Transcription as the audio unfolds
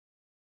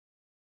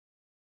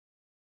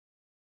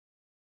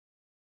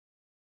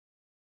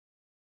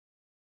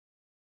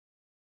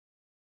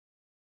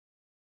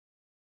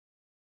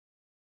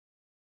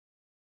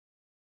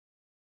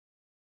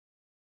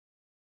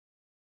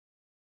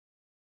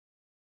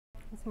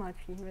it's mod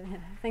P.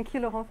 Thank you,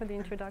 Laurent, for the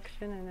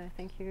introduction, and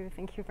thank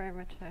you very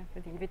much for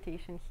the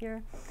invitation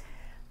here.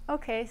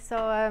 Okay,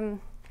 so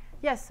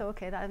yes, so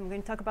okay, I'm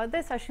going to talk about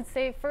this. I should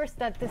say first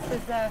that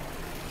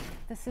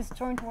this is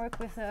joint work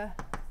with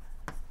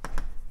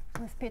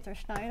Peter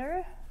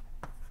Schneider.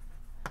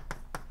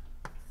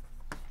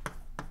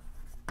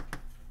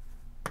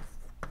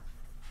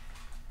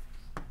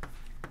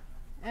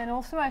 And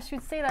also, I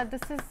should say that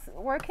this is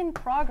work in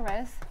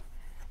progress,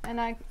 and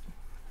I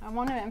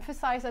want to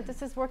emphasize that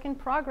this is work in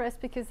progress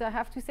because I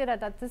have to say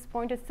that at this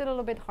point it's still a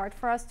little bit hard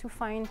for us to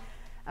find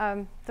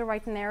the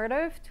right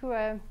narrative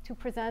to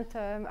present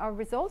our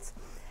results.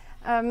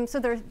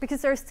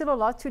 Because there's still a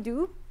lot to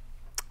do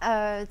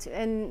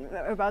and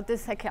about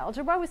this Hecke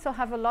algebra, we still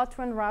have a lot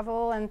to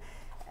unravel,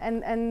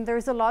 and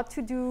there's a lot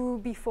to do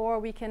before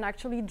we can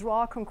actually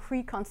draw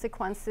concrete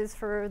consequences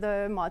for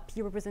the mod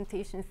P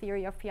representation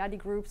theory of p-adic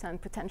groups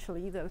and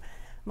potentially the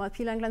mod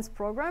P Langlands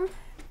program.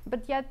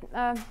 But yet,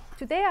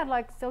 today I'd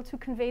like still to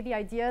convey the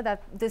idea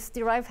that this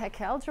derived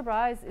Hecke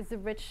algebra is a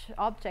rich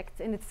object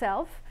in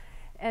itself,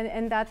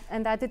 and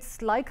that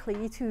it's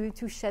likely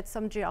to shed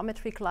some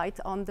geometric light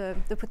on the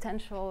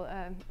potential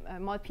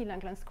mod P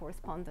Langlands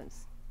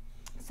correspondence.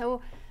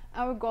 So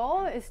our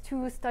goal is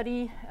to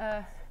study,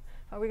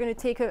 we're going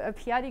to take a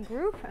p-adic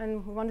group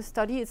and we want to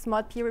study its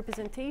mod P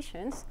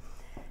representations.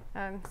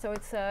 So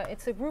it's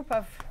a group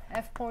of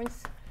f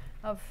points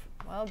of,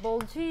 well, ball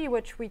G,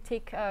 which we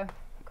take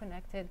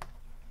connected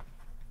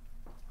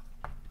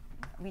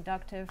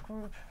reductive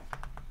group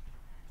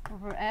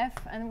over f,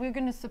 and we're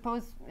going to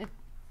suppose it,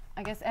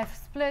 I guess,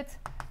 f split.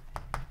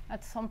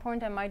 At some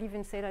point I might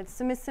even say that it's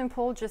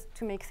semi-simple just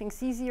to make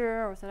things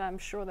easier, or so that I'm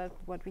sure that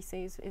what we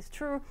say is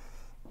true.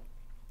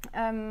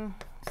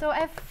 So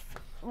f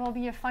will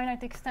be a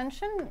finite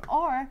extension,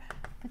 or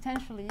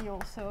potentially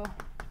also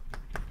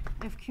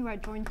fq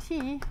adjoint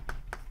T,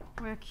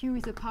 where q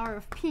is a power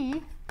of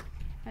p.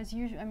 As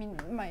usual, I mean,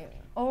 my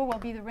O will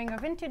be the ring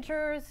of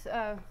integers,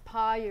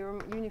 pi your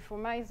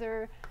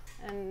uniformizer,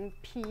 and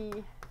p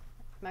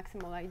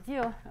maximal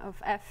ideal of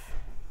f.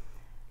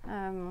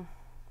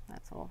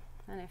 That's all.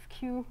 And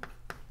fq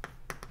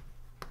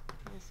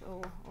is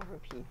O over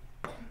p.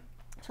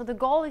 So the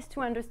goal is to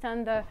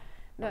understand the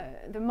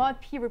mod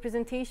P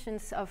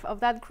representations of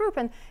that group.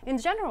 And in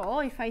general,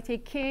 if I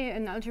take K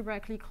an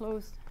algebraically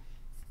closed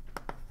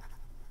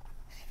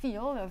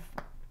field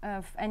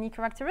of any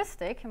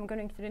characteristic, I'm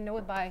going to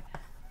denote by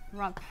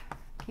Rup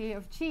K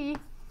of G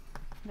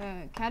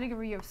the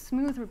category of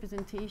smooth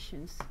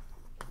representations.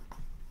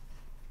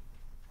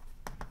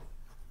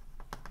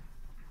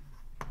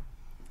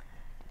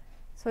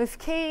 So if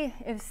K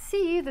is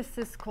C, this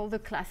is called the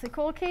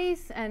classical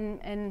case, and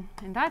in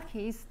that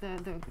case,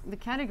 the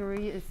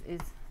category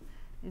is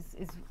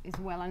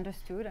well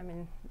understood. I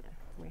mean,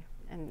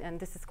 and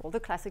this is called the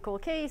classical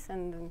case,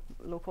 and the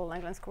local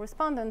Langlands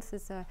correspondence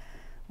is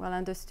well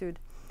understood.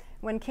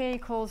 When K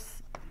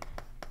equals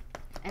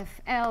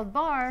FL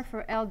bar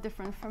for L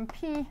different from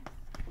P,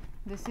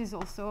 this is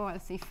also, I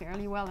say,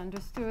 fairly well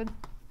understood.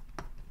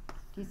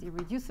 These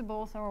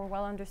irreducibles are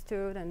well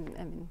understood,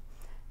 and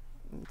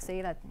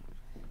say that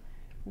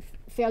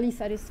fairly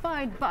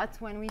satisfied, but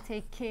when we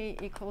take K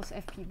equals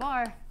FP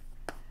bar,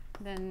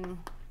 then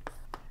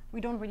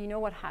we don't really know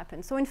what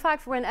happens. So in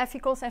fact, when F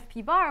equals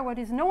FP bar, what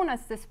is known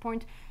at this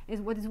point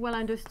is what is well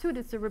understood.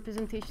 It's the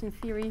representation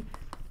theory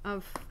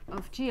of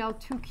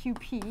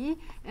GL2QP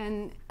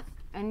and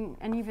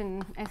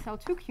even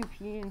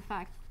SL2QP, in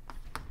fact.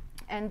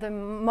 And the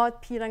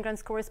mod P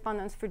Langlands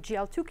correspondence for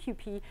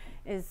GL2QP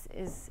is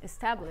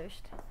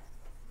established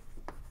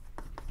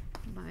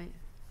by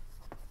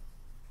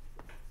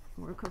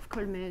work of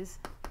Colmez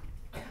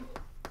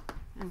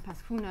and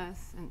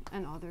Pascunas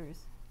and others.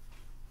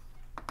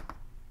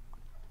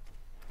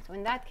 So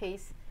in that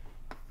case,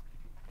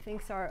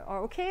 things are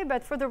okay,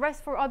 but for the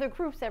rest, for other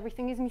groups,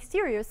 everything is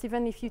mysterious.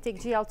 Even if you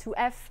take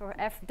GL2F or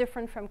F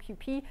different from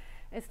QP,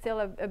 it's still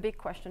a big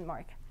question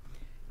mark.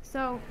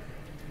 So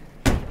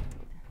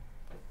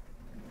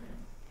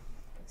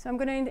I'm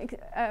going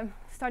to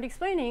start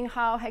explaining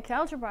how Hecke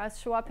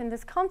algebras show up in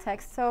this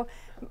context. So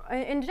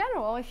in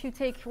general, if you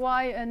take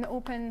Y an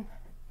open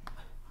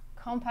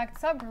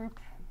compact subgroup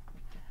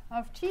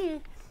of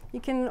G, you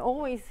can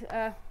always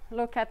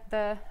look at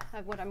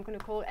what I'm going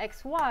to call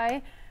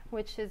XY,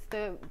 which is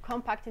the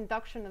compact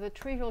induction of the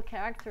trivial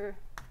character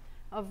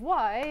of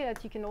Y,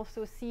 that you can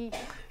also see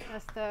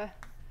as the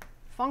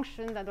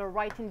function that are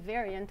right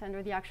invariant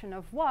under the action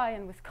of Y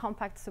and with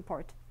compact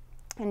support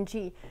in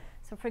G.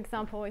 So for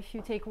example, if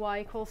you take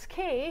Y equals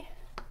K,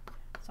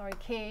 sorry,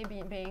 K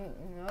being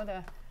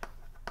the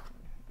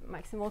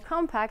maximal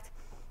compact,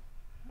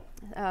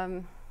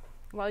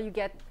 well, you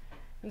get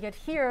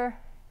here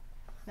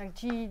like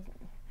G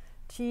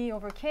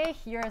over K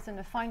here as an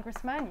affine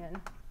Grassmannian.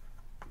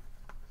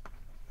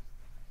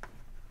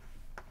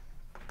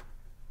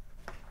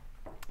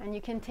 And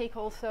you can take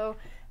also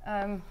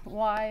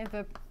Y,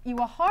 the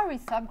Iwahari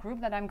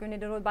subgroup that I'm going to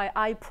denote by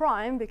I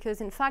prime,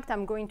 because in fact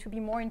I'm going to be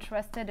more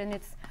interested in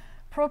its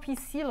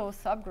Propicilo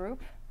subgroup.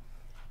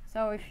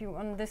 So if you,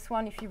 on this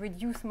one, if you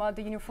reduce mod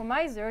the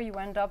uniformizer, you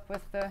end up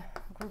with the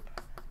group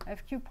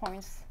FQ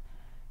points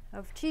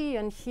of G,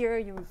 and here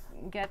you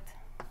get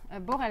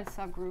a Borel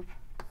subgroup.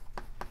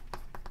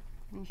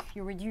 And if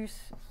you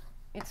reduce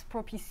its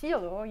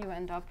propicielo, you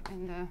end up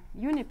in the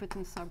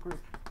unipotent subgroup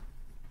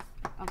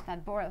of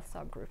that Borel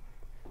subgroup.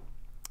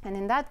 And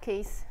in that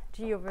case,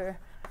 G over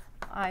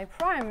I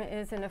prime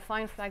is in a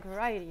fine flag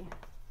variety.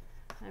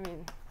 I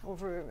mean,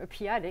 over a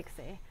p-adic,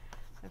 say,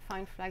 a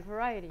fine flag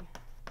variety.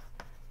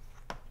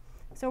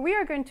 So we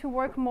are going to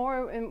work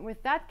more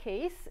with that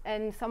case,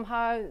 and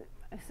somehow,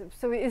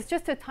 so it's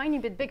just a tiny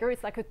bit bigger.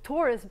 It's like a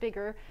torus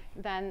bigger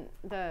than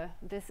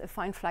this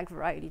affine flag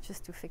variety,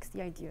 just to fix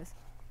the ideas.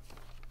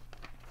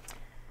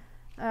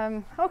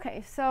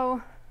 Okay,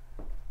 so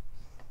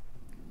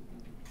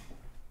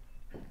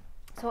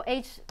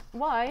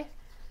HY,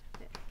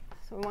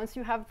 so once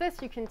you have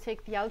this, you can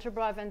take the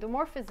algebra of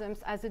endomorphisms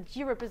as a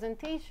G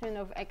representation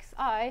of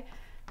Xi,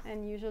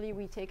 and usually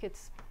we take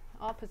its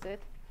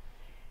opposite,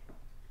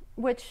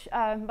 which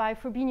by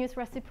Frobenius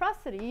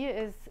reciprocity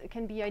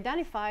can be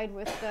identified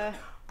with the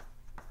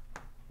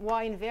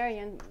Y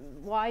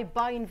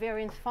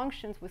bi-invariant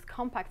functions with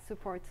compact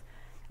supports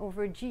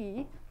over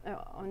G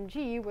on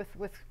G with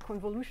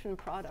convolution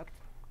product.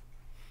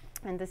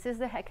 And this is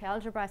the Hecke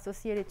algebra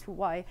associated to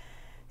Y.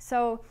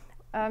 So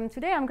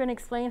today I'm going to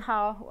explain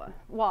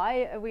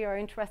why we are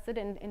interested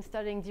in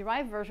studying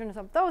derived versions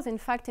of those. In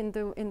fact, in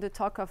the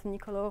talk of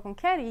Niccolò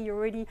Ronchetti, you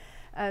already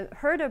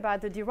heard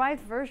about the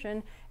derived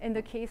version in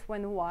the case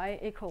when Y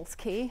equals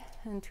K.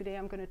 And today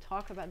I'm going to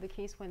talk about the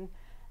case when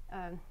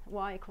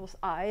Y equals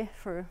I,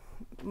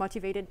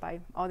 motivated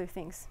by other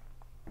things.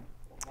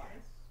 Why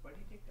do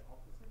you take the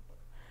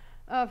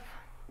opposite?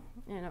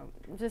 You know,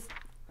 just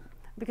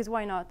because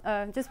why not?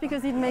 Just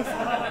because it makes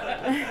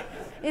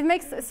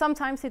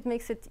sometimes it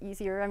makes it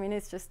easier. I mean,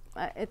 it's just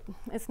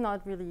it's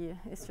not really,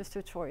 it's just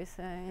a choice,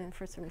 and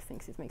for certain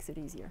things it makes it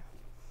easier.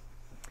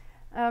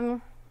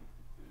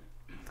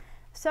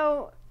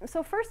 So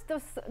first,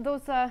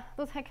 those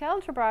Hecke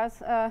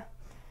algebras.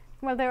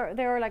 Well,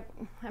 they're like,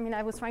 I mean,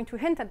 I was trying to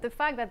hint at the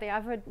fact that they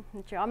have a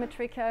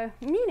geometric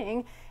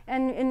meaning,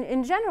 and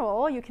in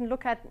general, you can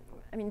look at,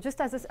 I mean,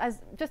 just as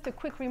just a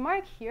quick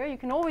remark here, you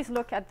can always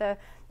look at the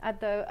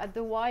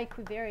Y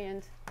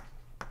equivariant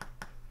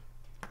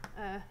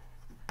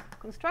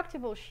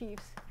constructible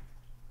sheaves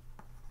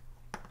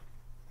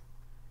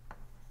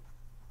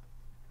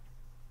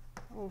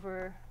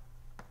over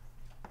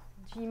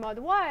G mod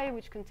Y,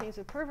 which contains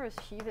a perverse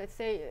sheaf.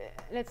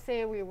 Let's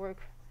say we work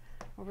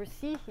over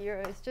C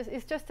here.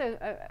 It's just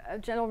a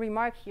general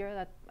remark here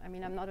that, I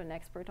mean, I'm not an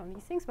expert on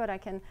these things, but I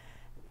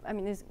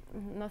mean, there's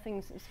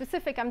nothing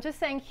specific. I'm just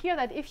saying here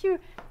that if you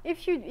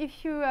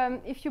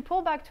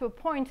pull back to a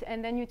point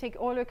and then you take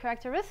Euler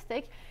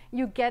characteristic,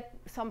 you get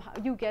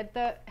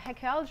the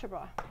Hecke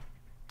algebra.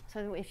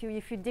 So if you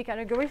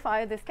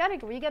decategorify this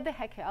category, you get the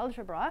Hecke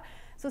algebra.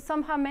 So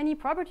somehow many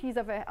properties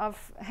of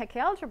Hecke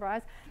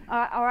algebras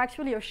are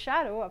actually a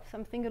shadow of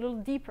something a little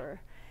deeper.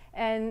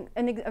 And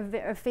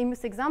a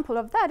famous example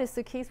of that is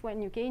the case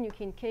when you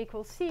can K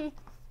equals C,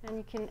 and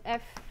you can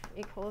F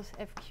equals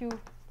FQ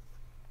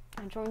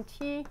and join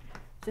T,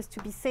 just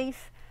to be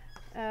safe.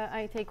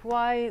 I take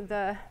Y,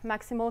 the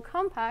maximal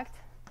compact.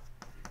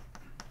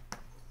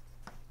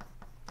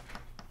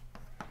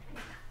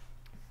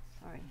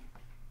 Sorry.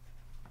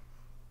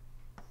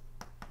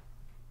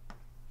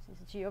 This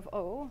is G of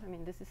O. I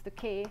mean, this is the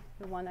K,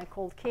 the one I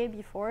called K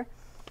before.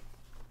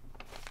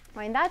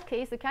 Well, in that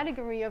case, the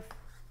category of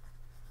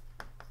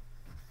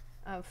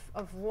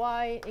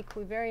Y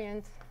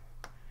equivariant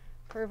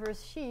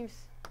perverse sheaves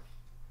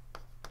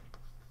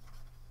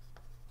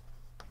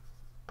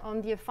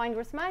on the affine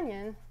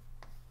Grassmannian,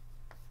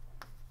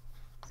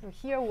 so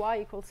here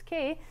Y equals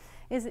K,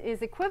 is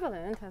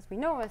equivalent, as we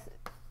know,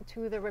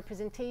 to the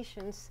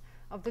representations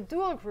of the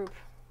dual group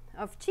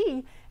of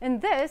G.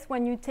 And this,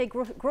 when you take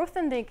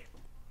Grothendieck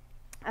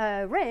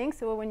ring,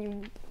 so when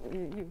you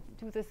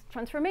do this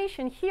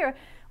transformation here,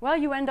 well,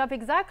 you end up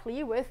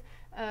exactly with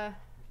the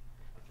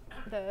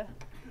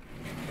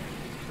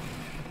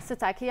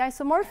Satake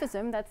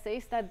isomorphism that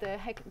says that the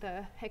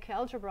Hecke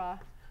algebra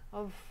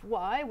of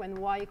Y, when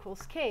Y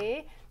equals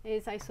K,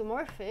 is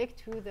isomorphic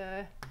to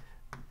the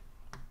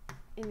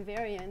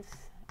invariance,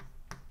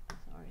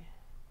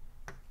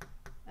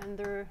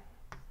 under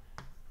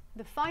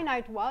the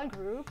finite Wall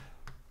group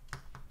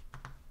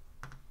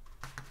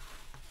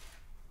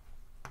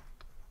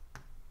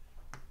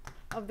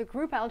of the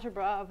group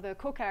algebra of the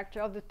co-character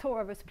of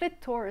a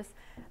split torus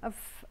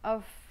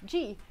of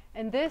G.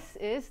 And this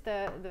is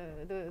the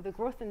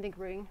Grothendieck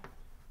ring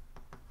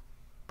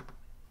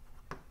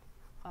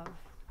of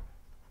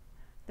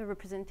the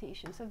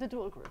representations of the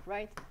dual group,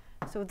 right?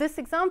 So this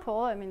example,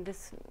 I mean,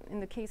 this in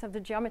the case of the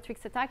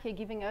geometric Satake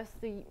giving us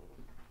the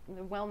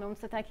well-known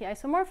Satake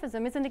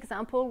isomorphism, is an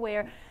example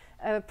where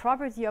a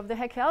property of the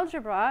Hecke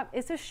algebra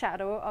is a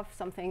shadow of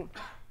something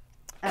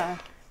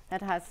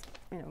that has,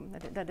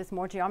 that is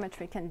more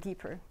geometric and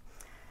deeper.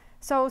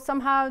 So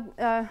somehow,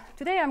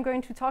 today I'm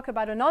going to talk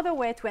about another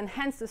way to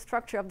enhance the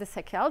structure of this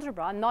Hecke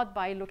algebra, not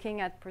by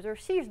looking at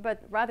preserved sheaves,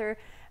 but rather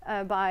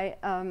by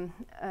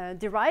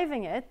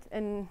deriving it.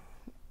 And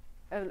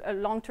a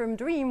long-term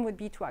dream would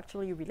be to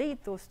actually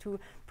relate those two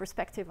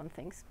perspectives on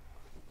things.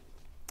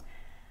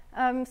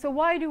 So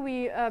why do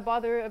we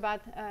bother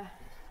about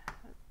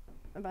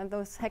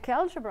those Hecke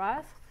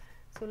algebras?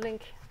 So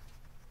link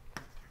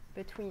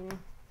between,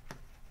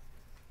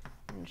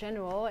 in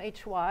general,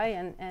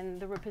 HY and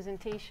the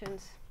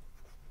representations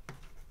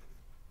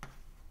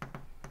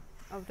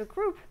of the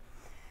group.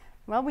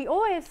 Well, we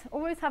always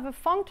have a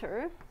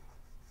functor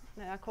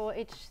that I call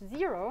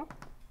H0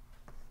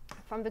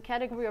 from the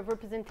category of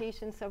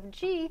representations of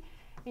G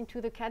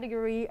into the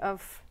category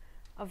of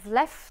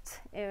left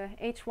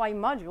HY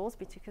modules,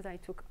 because I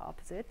took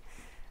opposite.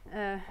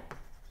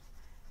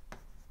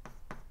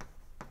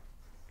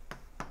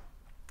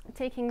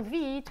 Taking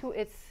V to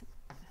its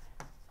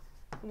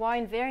Y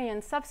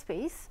invariant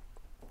subspace,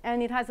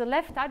 and it has a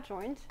left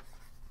adjoint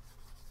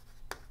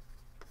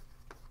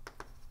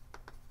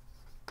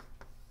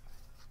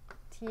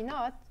T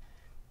naught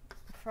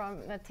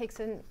that takes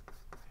a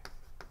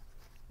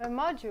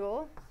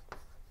module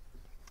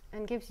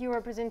and gives you a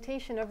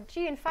representation of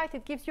G. In fact,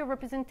 it gives you a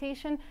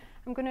representation.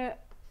 I'm going to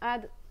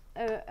add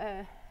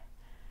a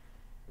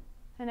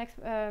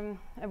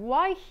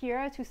Y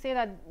here to say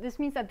that this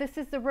means that this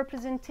is the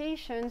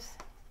representations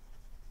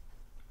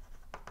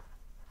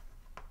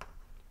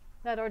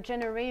that are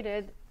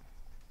generated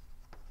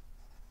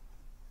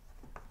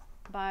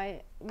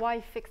by Y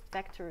fixed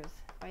vectors,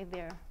 by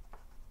their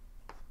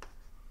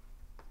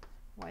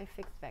Y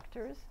fixed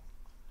vectors.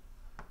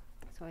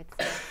 So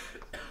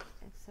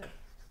it's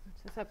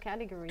a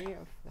subcategory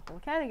of the whole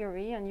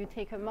category, and you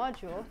take a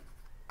module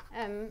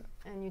M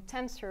and you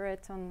tensor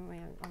it on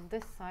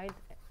this side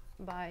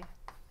by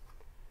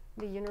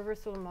the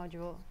universal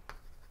module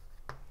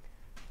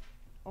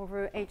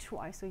over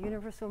HY. So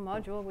universal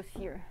module was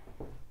here.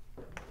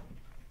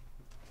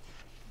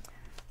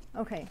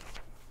 Okay.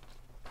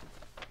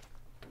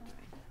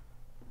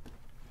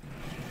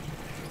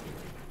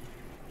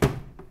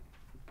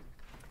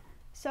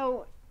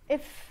 So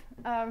if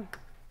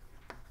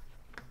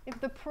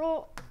the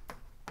pro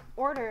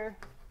order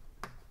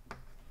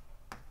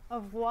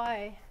of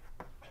Y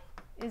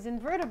is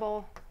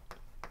invertible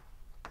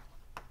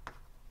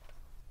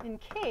in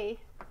K,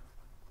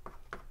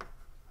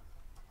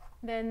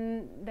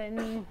 then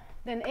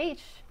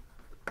H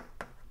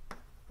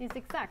is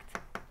exact.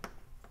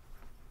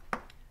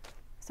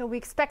 So we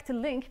expect a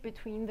link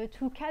between the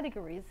two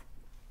categories,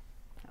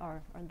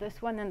 or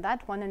this one and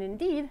that one, and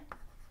indeed,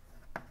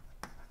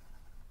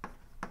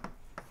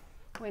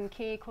 when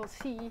K equals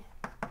C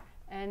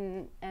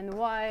and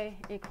Y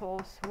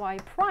equals Y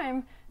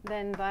prime,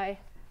 then by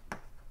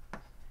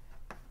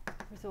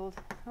result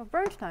of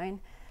Bernstein,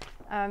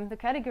 the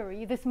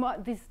category, these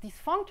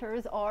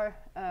functors are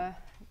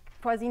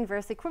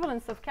quasi-inverse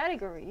equivalents of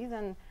categories,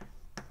 and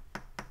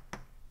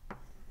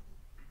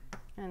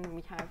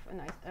we have a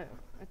nice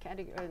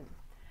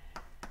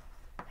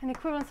an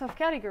equivalence of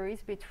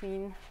categories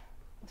between,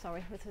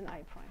 sorry, with an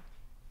I prime,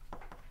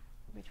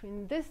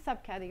 between this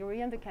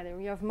subcategory and the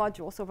category of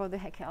modules over the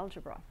Hecke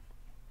algebra.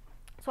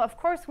 So of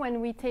course, when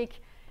we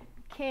take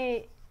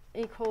K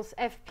equals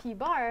FP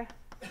bar,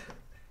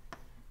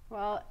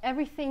 well,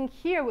 everything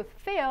here would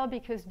fail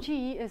because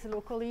G is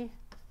locally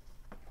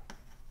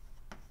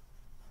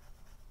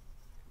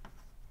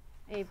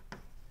a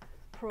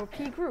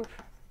pro-P group.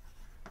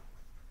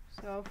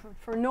 So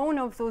for none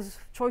of those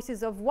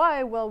choices of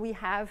Y, well, we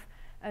have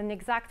an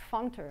exact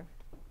functor.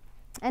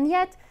 And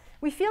yet,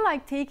 we feel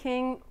like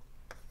taking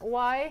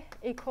Y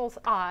equals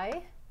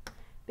I,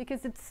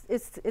 because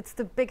it's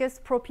the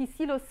biggest pro-P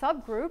CELO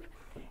subgroup.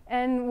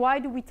 And why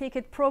do we take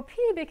it pro-P?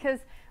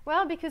 Because,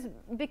 well,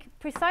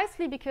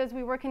 precisely because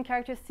we work in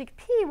characteristic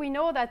P, we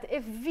know that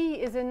if V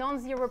is a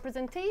non-zero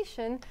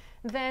representation,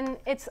 then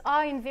its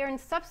I invariant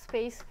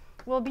subspace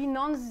will be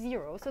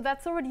non-zero. So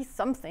that's already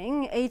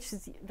something.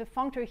 The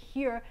functor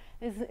here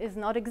is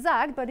not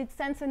exact, but it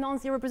sends a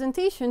non-zero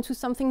representation to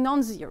something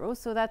non-zero.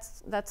 So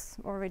that's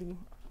already,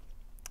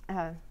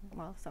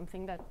 well,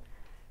 something that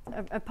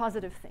a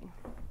positive thing.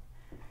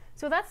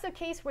 So that's the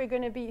case we're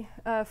going to be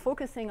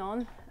focusing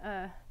on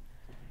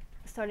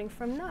starting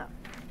from now.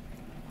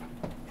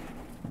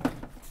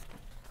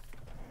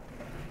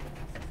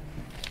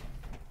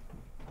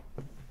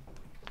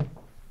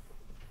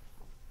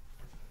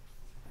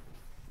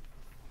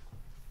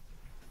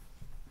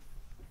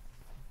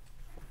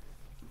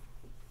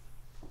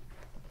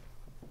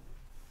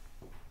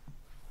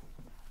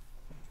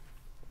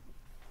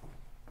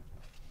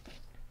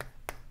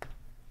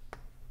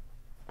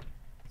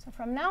 So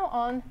from now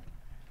on,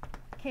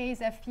 K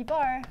is FP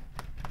bar,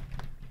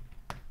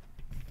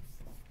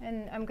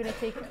 and I'm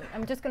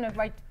just going to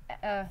write,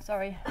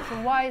 sorry,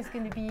 so Y is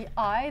going to be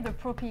I, the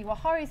pro-P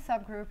Wahari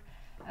subgroup.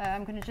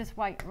 I'm going to just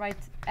write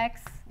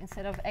X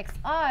instead of XI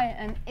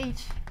and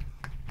H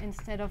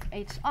instead of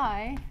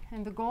HI,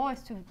 and the goal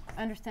is to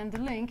understand the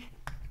link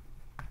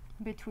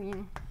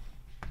between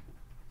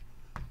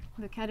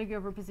the category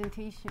of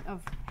representation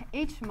of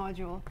H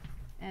module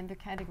and the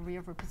category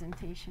of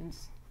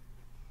representations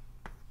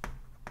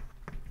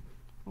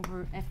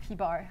over Fp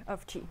bar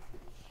of G.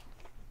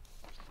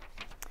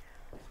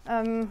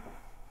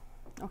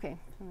 Okay,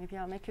 so maybe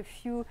I'll make a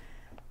few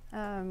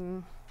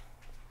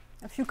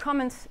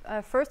comments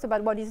first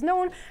about what is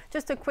known.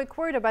 Just a quick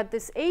word about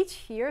this H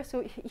here.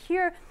 So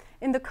here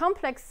in the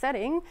complex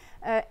setting,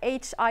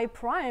 Hi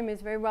prime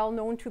is very well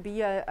known to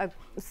be a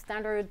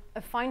standard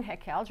affine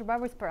Hecke algebra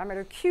with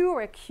parameter Q,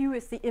 where Q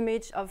is the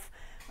image of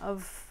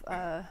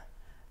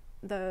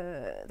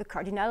the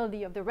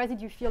cardinality of the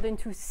residue field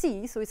into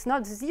C, so it's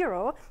not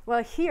 0.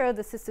 Well, here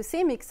this is the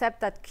same, except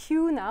that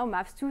Q now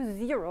maps to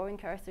 0 in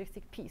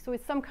characteristic P. So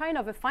it's some kind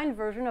of a fine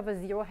version of a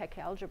 0 Hecke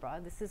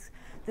algebra. This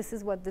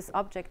is what this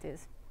object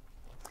is.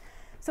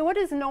 So what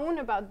is known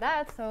about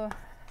that? So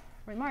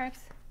remarks.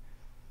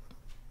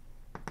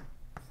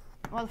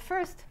 Well,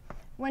 first,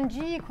 when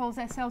G equals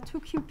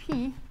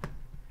SL2QP,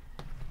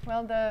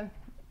 well,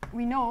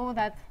 we know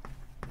that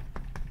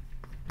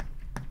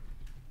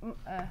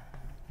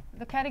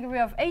the category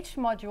of H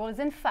module is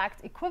in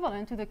fact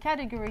equivalent to the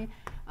category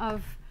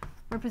of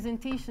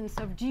representations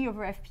of G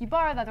over Fp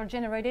bar that are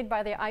generated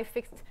by the I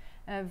fixed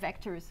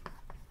vectors.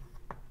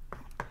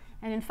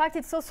 And in fact,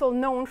 it's also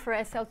known for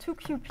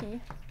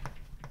SL2QP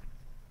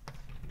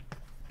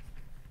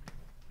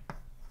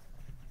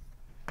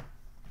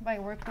by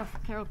work of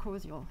Carol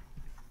Koziol.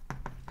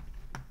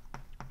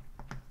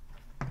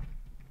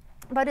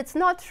 But it's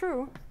not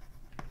true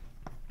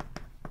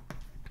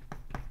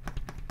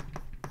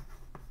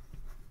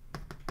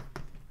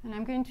and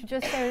I'm going to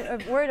just say a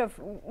word of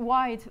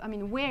why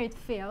where it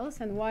fails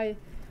and why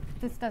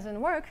this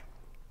doesn't work.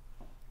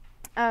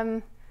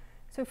 So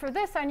for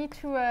this, I need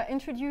to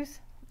introduce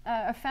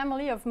a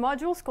family of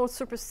modules called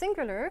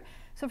supersingular.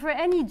 So for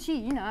any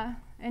G,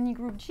 any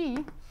group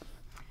G,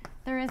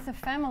 there is a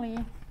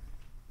family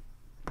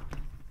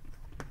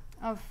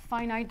of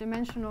finite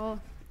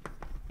dimensional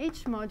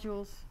H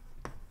modules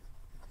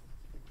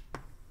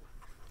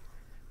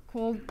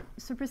called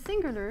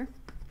supersingular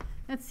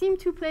that seem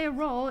to play a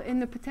role in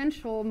the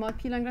potential mod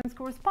P Langlands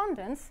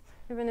correspondence,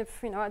 even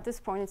if at this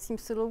point it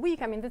seems a little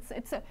weak. I mean,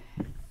 it's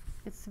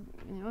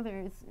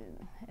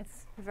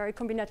very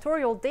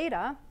combinatorial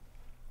data.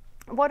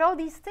 What are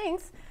these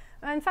things?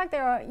 In fact, they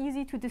are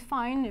easy to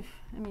define.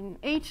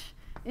 H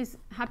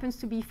happens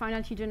to be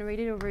finitely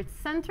generated over its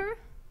center,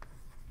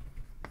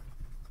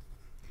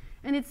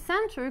 and its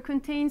center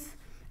contains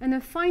an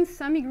affine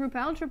semigroup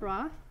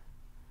algebra.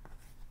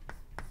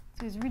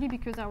 So it's really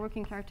because I work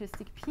in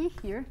characteristic P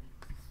here.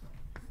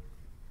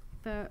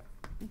 So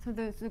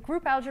the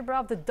group algebra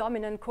of the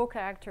dominant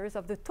co-characters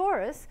of the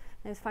torus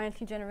is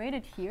finitely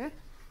generated here.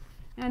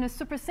 And a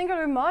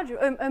supersingular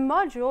module, a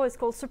module is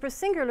called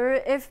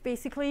supersingular if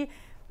basically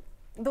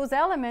those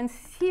elements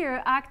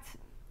here act,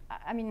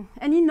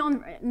 any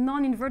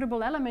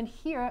non-invertible element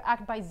here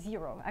acts by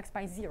zero.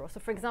 So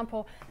for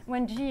example,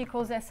 when G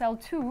equals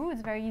SL2,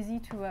 it's very easy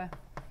to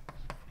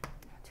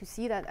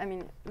see that,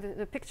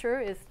 the picture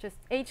is just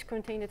H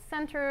contained its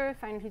center,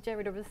 finitely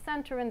generated over the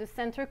center, and the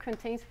center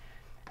contains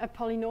a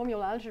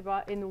polynomial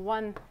algebra in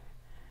one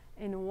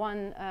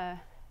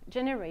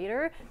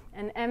generator,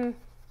 and M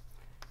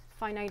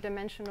finite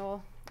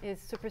dimensional is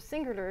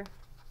supersingular.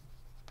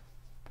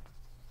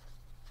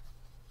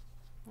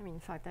 In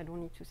fact, I don't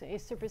need to say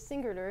it's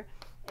supersingular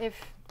if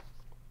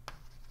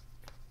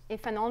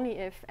and only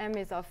if M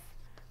is of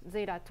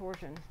zeta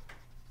torsion.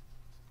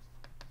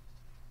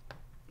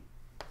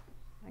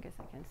 I guess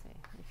I can say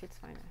if it's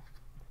finite.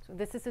 So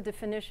this is the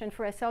definition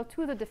for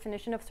SL2, the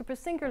definition of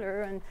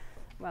supersingular, and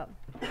well,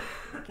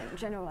 I can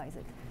generalize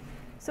it.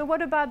 So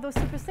what about those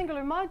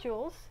supersingular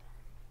modules?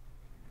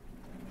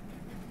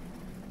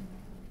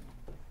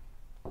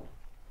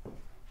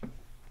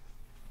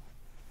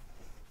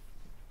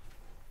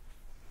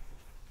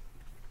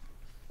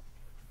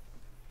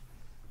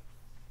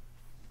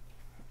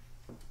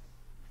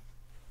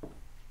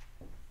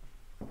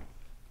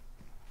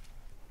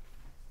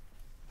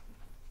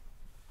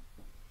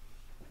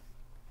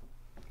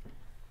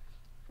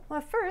 Well,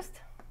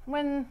 first,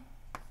 when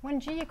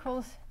G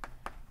equals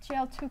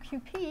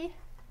GL2QP,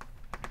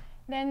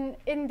 then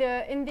in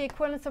the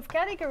equivalence of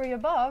category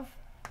above,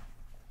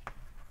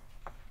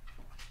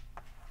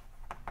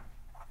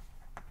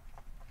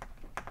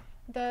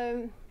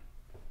 the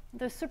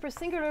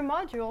supersingular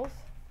modules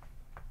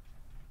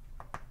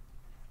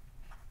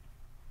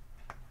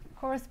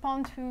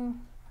correspond to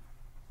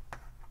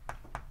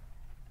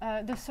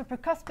the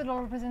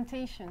supercuspidal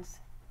representations.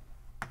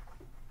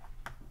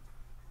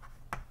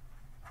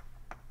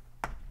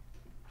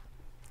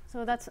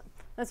 So that's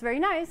very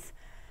nice,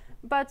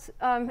 but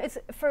it's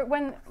for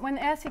when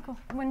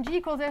G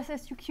equals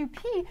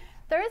SSUQP,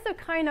 there is a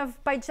kind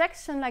of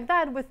bijection like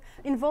that with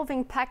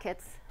involving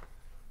packets.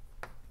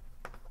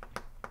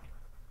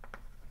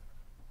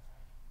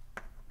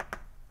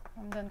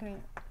 I'm done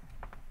going.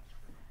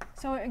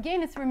 So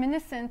again, it's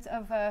reminiscent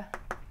of.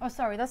 Oh,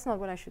 sorry, that's not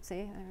what I should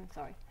say. I'm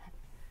sorry,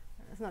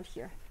 it's not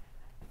here.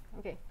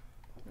 Okay,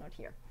 not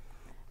here.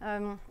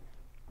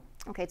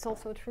 Okay, it's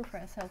also true for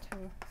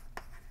SL2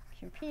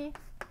 QP.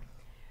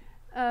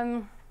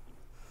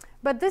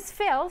 But this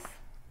fails.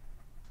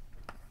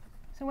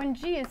 So when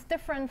G is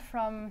different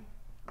from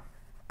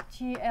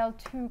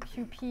GL2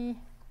 QP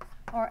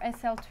or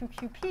SL2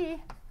 QP,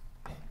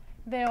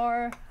 there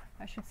are,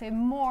 I should say,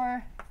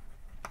 more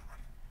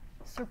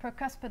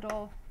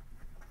supracuspidal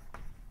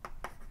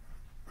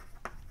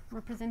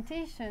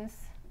representations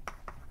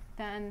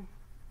than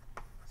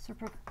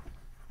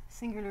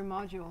suprasingular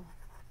module.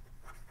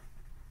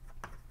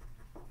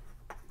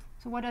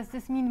 So what does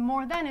this mean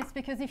more than? It's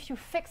because if you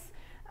fix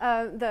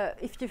the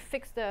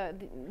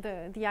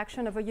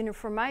action of a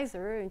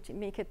uniformizer and to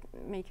make it,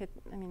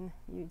 I mean,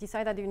 you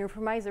decide that the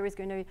uniformizer is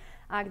going to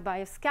act by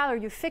a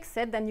scalar, you fix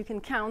it, then you can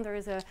count there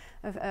is a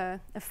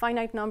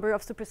finite number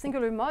of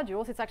suprasingular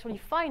modules. It's actually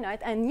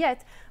finite, and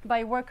yet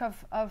by work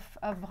of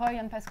Roy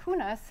and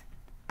Pascunas,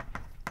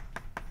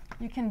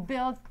 you can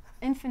build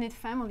infinite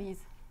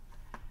families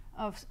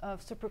of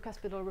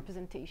supracuspidal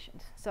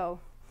representations.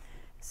 So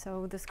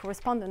this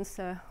correspondence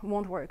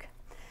won't work.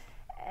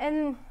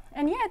 And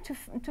yeah, to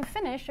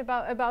finish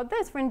about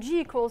this, when G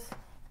equals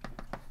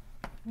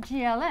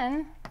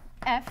GLN,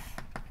 F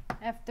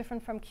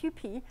different from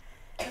QP,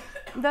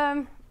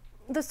 the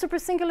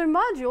suprasingular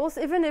modules,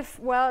 even if,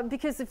 well,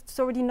 because it's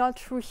already not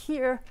true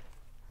here,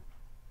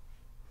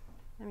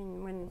 I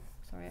mean, when,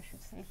 sorry, I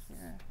should say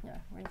here, yeah,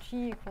 when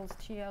G equals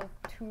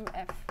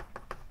GL2F,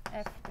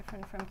 F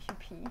different from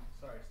QP.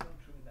 Sorry, it's still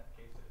true in that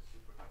case that a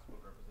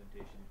supracuspidal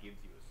representation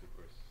gives you a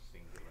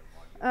suprasingular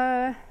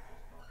module.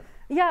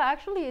 Yeah,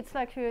 actually, it's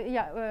like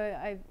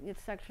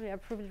it's actually I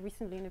proved it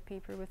recently in a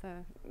paper with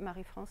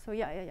Marie-France. So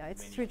yeah,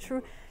 it's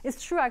true.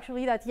 It's true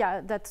actually that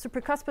that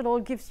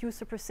supracuspidal gives you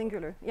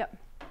suprasingular. Yeah.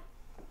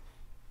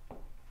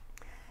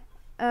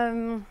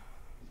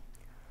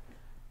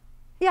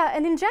 Yeah,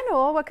 and in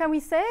general, what can we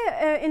say?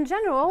 In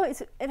general,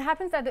 it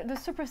happens that the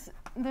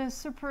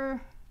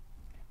super,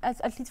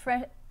 at least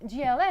for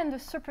GLN, the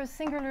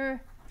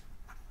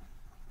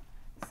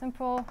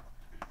simple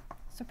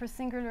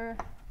suprasingular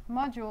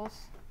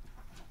modules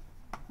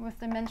with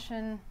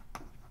dimension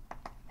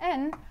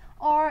n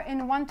are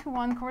in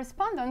one-to-one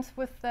correspondence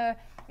with the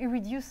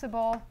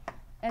irreducible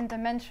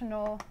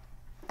n-dimensional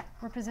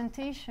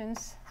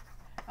representations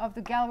of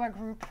the Galois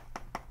group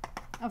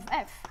of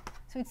F.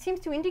 So it seems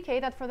to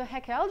indicate that for the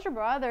Hecke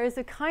algebra, there is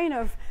a kind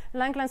of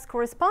Langlands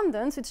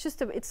correspondence. It's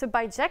just it's a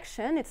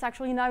bijection. It's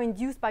actually now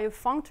induced by a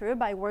functor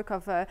by work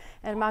of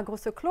Elmar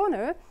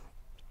Grosse-Kloner.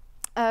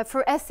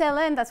 For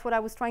SLN, that's what I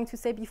was trying to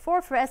say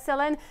before. For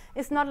SLN,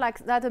 it's not like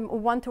that a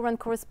one-to-one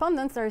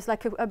correspondence. There is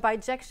like a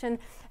bijection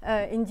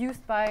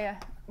induced by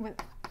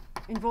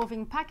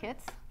involving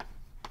packets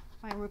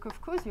by work of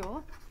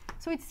Koziol.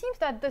 So it seems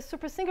that the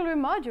suprasingular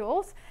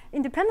modules,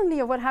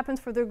 independently of what happens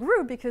for the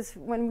group, because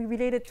when we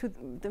relate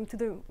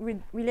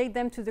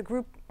them to the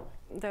group,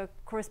 the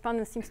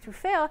correspondence seems to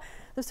fail.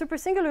 The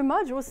suprasingular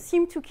modules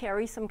seem to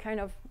carry some kind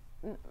of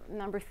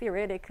number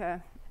theoretic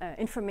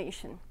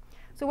information.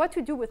 So what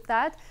to do with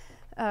that?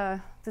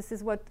 This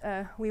is what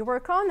we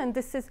work on, and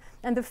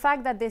the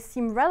fact that they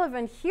seem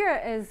relevant here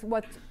is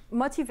what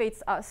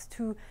motivates us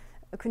to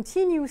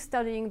continue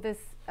studying this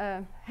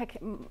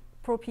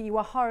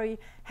Propi-Wahari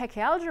Hecke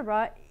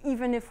algebra,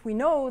 even if we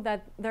know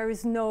that there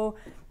is no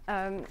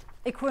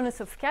equivalence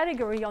of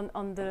category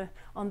on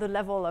the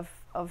level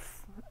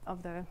of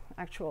the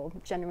actual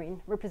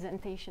genuine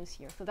representations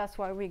here. So that's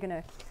why we're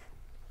going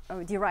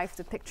to derive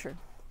the picture.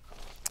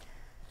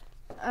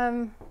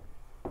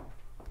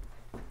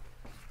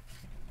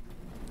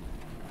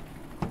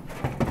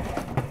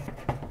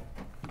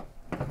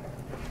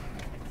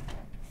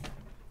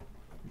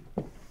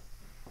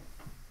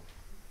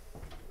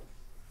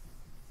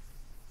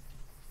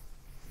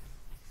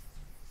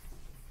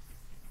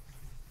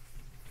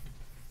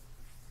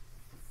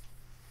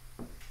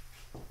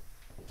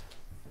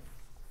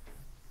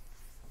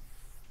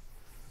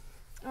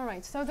 All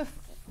right, so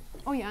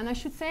oh yeah, and I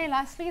should say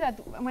lastly that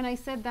when I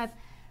said that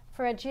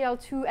for a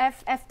GL2F,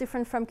 F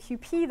different from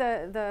QP,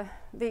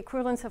 the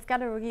equivalence of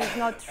category is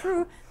not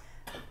true,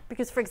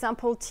 because, for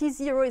example,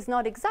 T0 is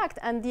not exact,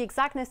 and the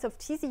exactness of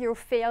T0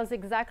 fails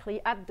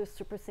exactly at the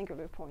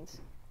suprasingular points.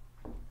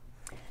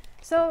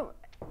 So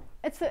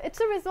it's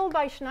a result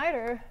by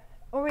Schneider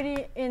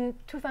already in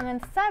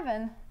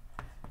 2007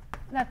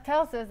 that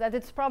tells us that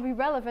it's probably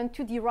relevant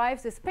to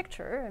derive this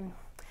picture. And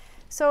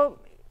so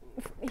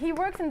he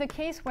works in the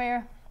case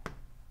where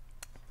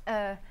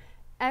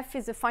F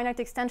is a finite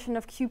extension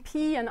of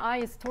QP and I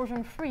is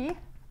torsion-free,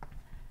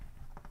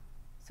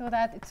 so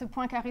that it's a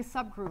Poincaré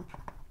subgroup.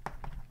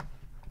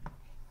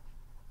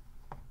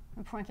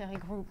 A Poincaré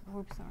group,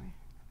 sorry,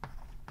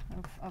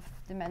 of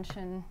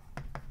dimension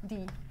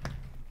D.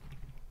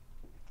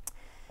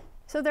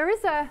 So there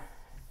is a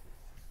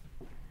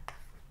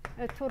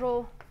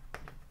total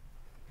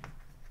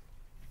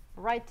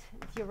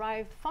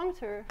right-derived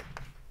functor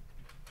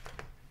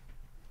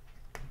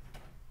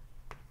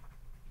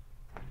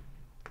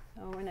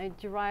so when I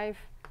derive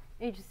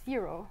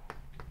H0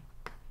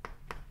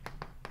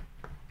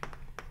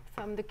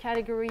 from the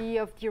category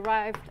of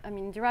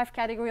derived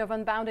category of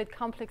unbounded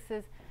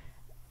complexes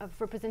of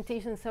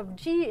representations of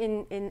G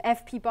in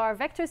FP bar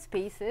vector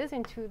spaces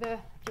into the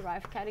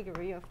derived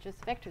category of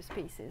just vector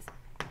spaces.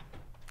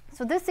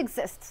 So this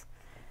exists.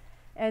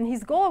 And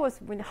his goal was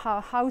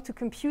how to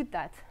compute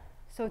that.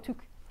 So to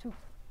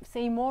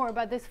say more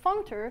about this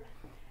functor,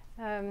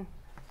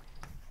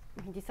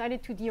 he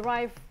decided to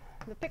derive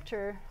the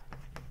picture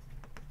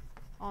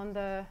on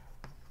the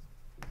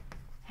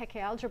Hecke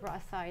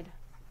algebra side.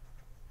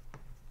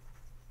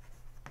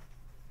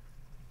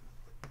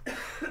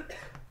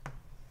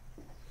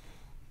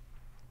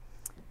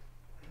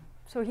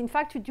 So in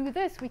fact, to do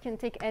this, we can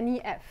take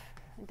any f.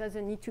 It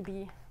doesn't need to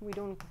be,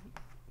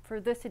 for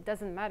this, it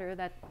doesn't matter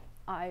that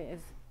I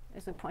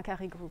is a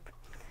Poincaré group.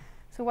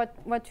 So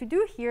what to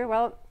do here?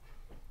 Well,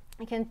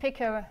 we can pick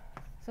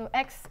so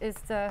X is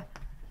the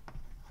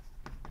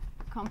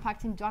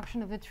compact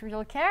induction of the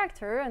trivial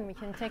character, and we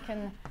can take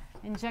an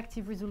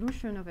injective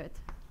resolution of it.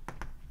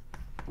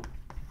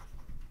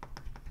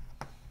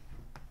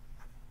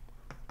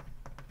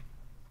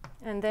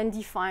 And then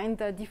define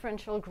the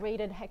differential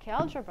graded Hecke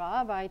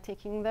algebra by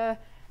taking the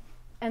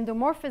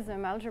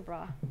endomorphism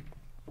algebra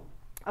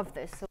of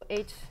this. So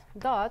H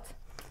dot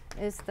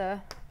is the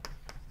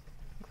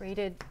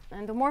graded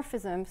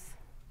endomorphisms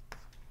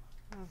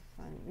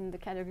in the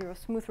category of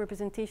smooth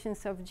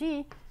representations of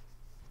G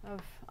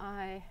of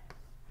I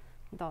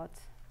dot.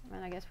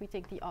 And I guess we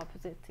take the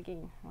opposite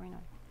again. Why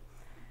not?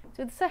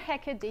 So it's a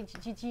Hecke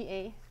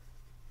GGA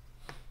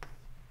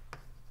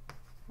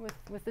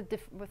with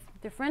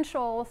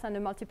differentials and the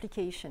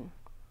multiplication.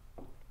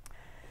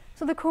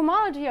 So the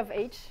cohomology of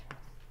H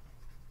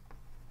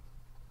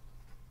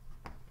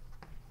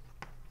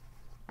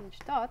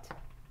dot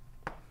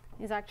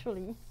is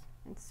actually,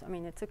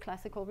 it's a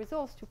classical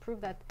result to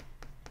prove that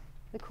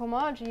the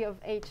cohomology of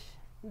H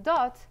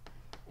dot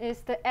is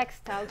the X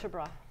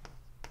algebra.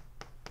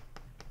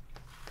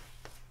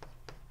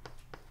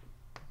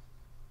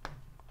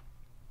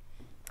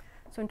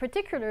 So in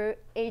particular,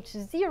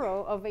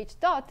 H0 of H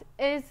dot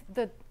is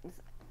the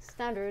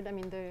standard,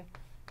 the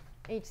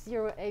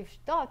H0 H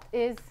dot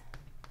is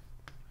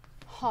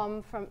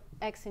hom from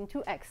X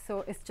into X,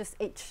 so it's just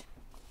H.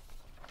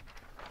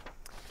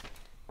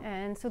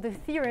 And so the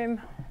theorem,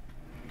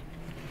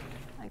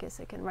 I guess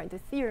I can write the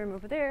theorem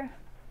over there.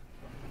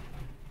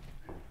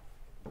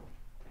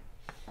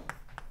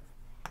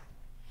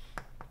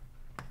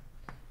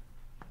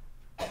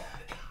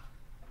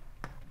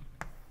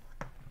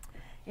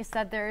 Is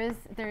that there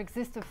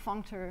exists a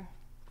functor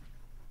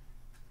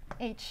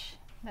H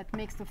that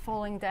makes the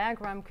following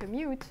diagram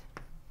commute.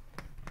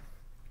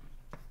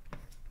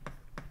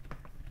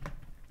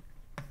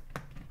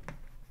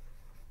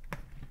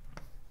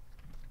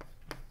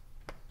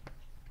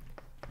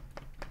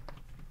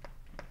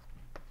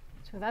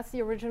 So that's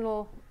the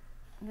original,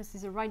 this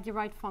is a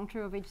right-derived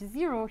functor of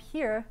H0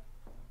 here.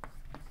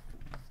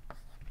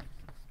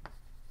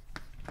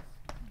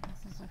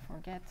 This is a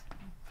forget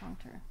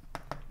functor.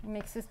 It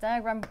makes this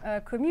diagram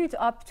commute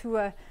up to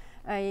a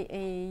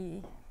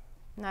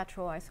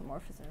natural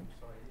isomorphism.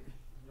 Sorry, in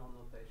your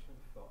notation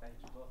for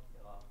H dot,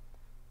 there are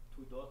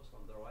two dots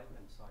on the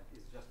right-hand side.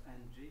 It's just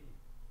NG.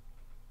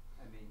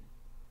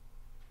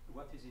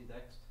 What is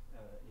indexed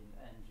in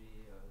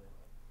NG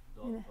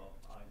dot or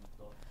I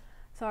dot?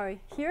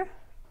 Sorry, here?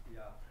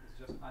 Yeah, it's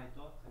just I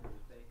dot and you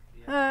take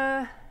the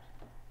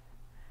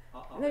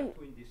are there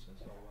two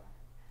indices or what?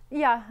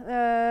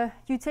 Yeah,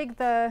 you take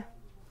the,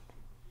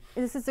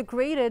 this is a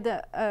graded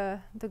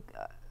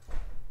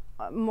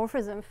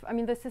morphism.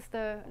 This is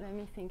the, let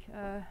me think,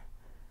 I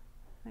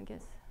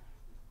guess.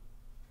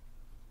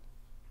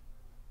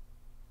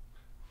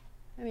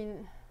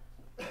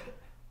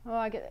 Oh,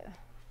 I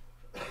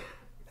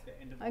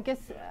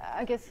guess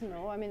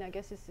no. I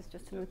guess this is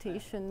just a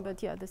notation,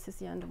 but yeah, this is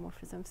the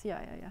endomorphisms. Yeah.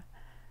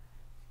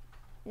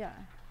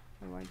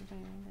 Why did I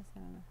mean this? I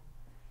don't know.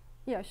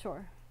 Yeah,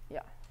 sure.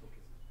 Yeah.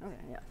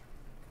 Okay. Yeah.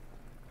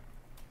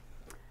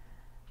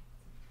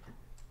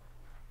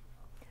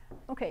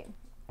 Okay.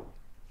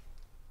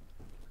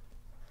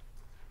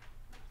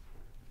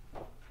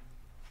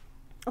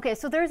 Okay,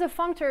 so there's a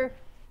functor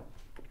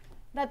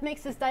that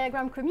makes this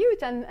diagram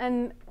commute,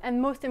 and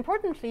most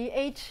importantly,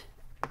 H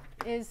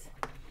is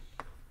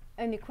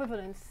an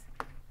equivalence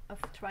of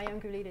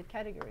triangulated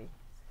category.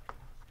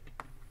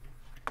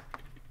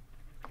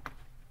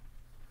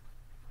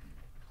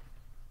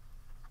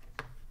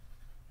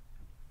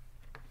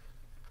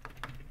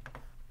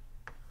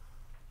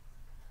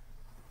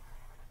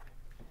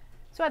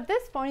 So at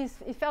this point,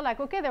 it felt like,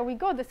 okay, there we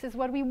go. This is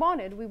what we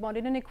wanted. We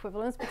wanted an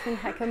equivalence between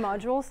Hecke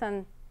modules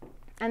and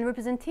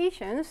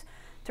representations.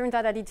 Turns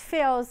out that it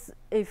fails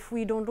if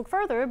we don't look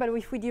further, but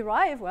if we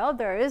derive, well,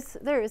 there is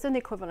an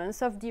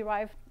equivalence of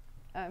derived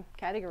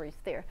categories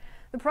there.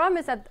 The problem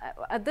is that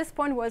at this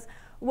point was,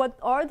 what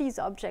are these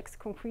objects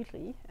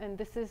concretely? And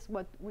this is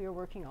what we are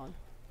working on.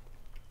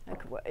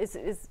 Like,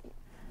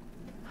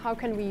 how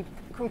can we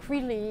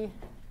concretely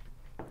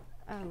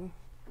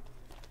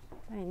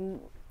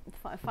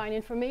find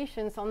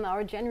information on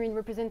our genuine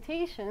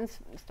representations,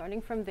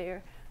 starting from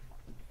there.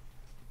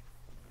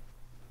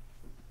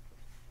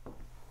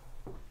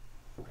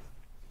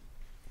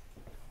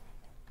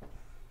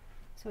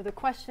 So the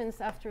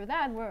questions after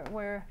that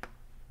were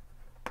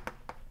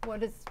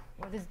what is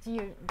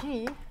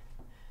G?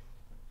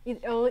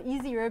 It's a little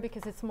easier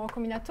because it's more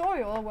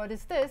combinatorial. What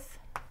is this?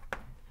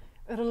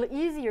 A little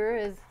easier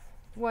is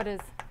what is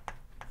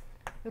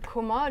the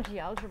cohomology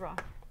algebra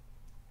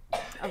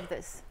of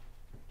this.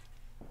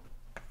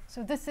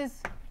 So this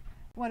is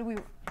what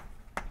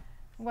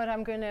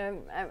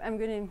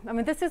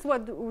this is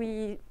what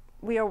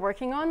we are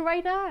working on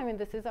right now. I mean,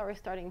 this is our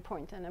starting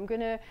point, and I'm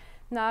going to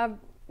now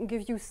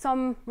give you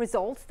some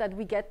results that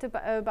we get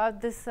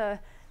about this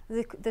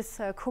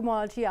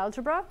cohomology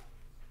algebra,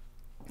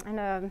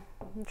 and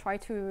try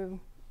to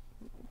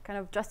kind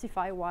of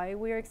justify why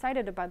we're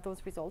excited about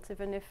those results,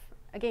 even if,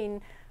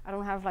 again, I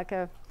don't have like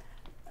a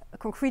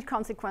concrete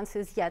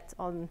consequences yet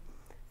on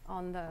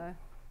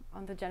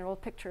the general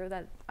picture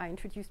that I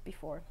introduced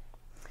before.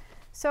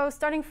 So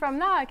starting from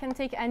now, I can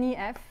take any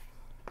f.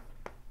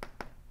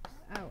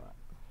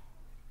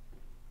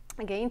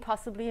 Again,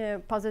 possibly a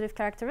positive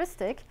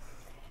characteristic.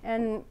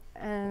 And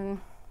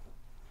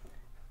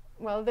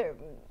well,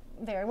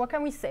 there, what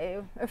can we say?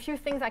 A few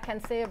things I can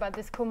say about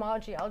this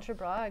cohomology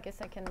algebra. I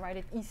guess I can write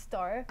it E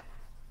star.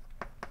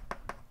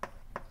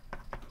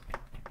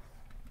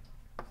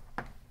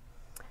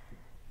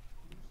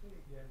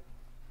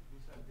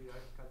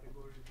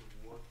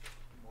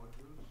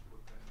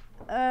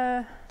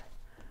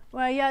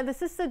 Well, yeah,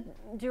 this is the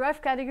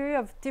derived category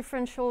of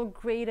differential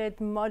graded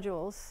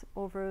modules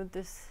over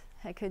this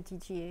Hecke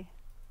DGA.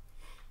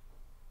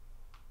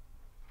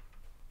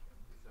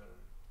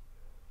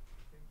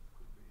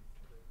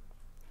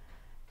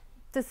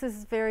 This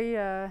is very,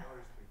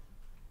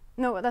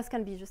 no, that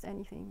can be just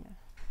anything, yeah.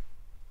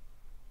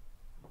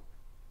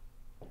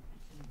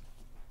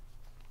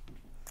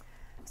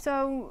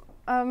 So,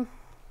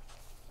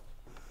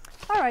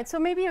 all right, so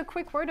maybe a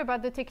quick word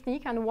about the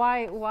technique and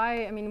why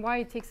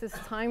it takes us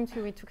time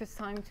it took us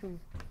time to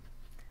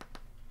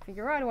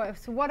figure out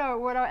what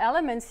are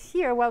elements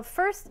here. Well,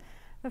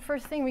 the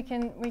first thing we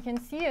can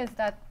see is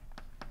that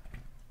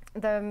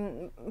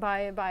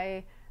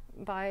by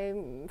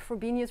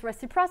Frobenius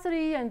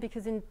reciprocity and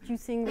because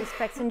inducing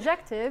respects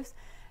injectives,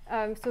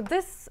 so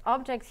this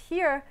object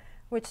here,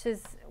 which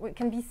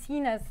can be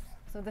seen as,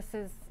 so this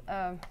is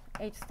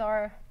H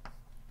star,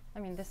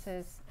 this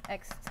is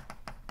X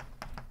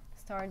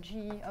star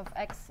G of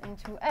X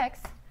into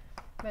X,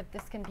 but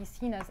this can be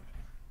seen as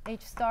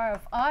H star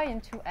of I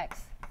into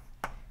X.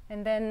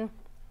 And then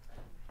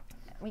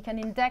we can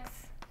index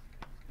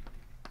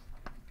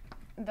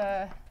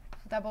the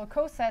double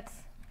cosets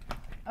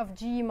of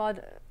G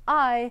mod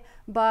I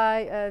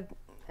by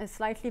a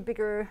slightly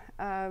bigger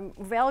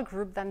Weyl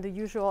group than the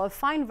usual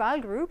affine Weyl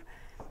group,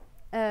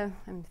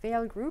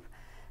 Weyl group.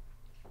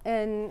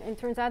 And it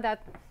turns out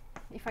that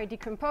if I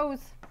decompose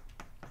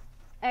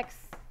X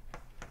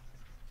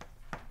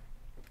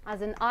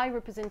as an I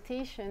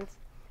representation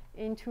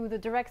into the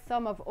direct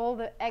sum of all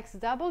the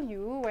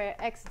xw, where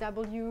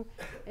xw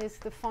is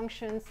the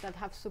functions that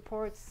have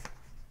supports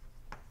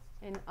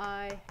in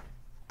I,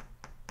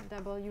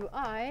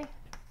 wi,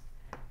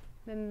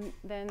 then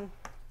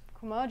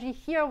cohomology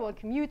here will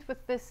commute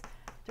with this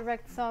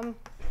direct sum.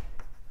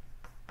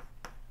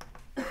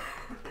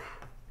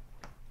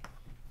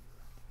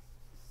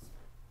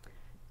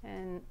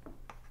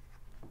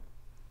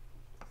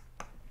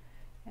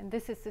 And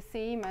this is the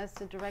same as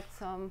the direct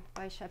sum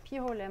by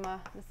Shapiro lemma.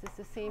 This is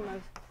the same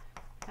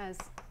as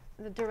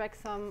the direct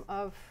sum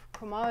of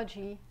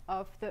cohomology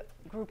of the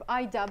group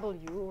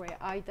IW, where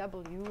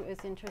IW is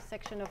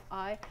intersection of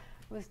I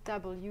with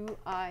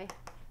WI,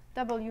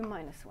 W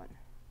minus 1.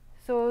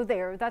 So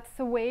there, that's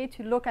the way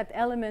to look at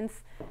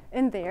elements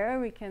in there.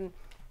 We can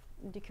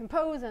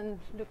decompose and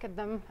look at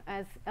them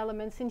as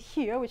elements in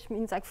here, which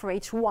means like for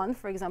H1,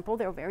 for example,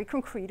 they're very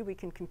concrete. We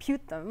can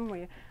compute them.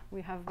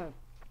 We have a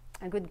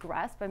good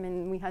grasp. I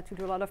mean, we had to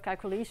do a lot of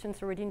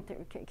calculations already in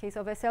the case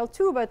of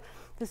SL2, but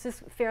this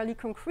is fairly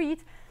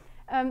concrete.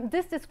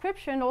 This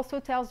description also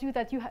tells you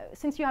that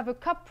since you have a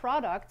cup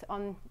product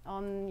on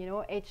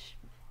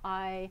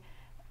HI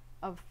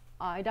of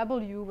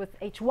IW with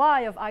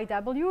HY of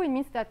IW, it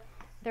means that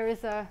there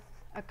is a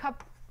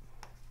cup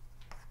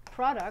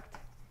product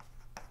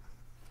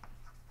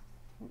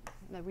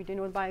that we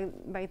denote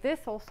by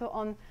this also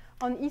on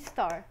E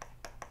star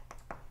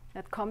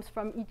that comes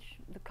from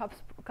the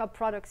cup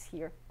products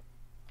here.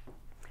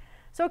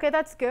 So okay,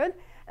 that's good.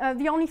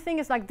 The only thing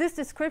is like this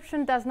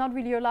description does not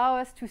really allow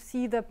us to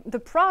see the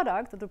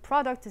product. The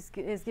product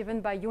is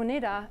given by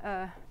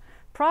Yoneda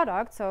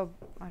product. So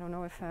I don't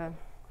know if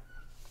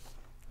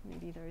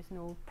maybe there is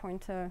no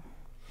point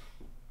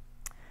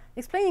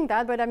explaining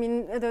that. But I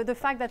mean the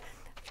fact that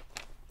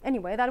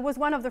anyway, that was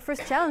one of the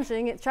first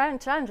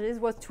challenges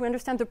was to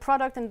understand the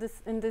product in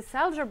this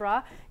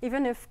algebra,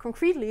 even if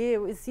concretely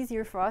it was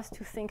easier for us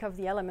to think of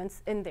the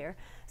elements in there.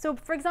 So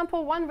for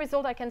example, one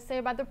result I can say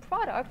about the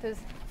product is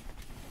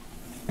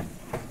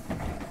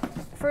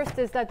first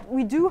is that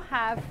we do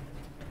have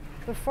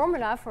the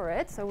formula for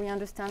it, so we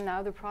understand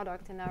now the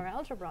product in our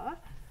algebra.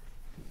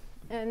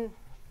 And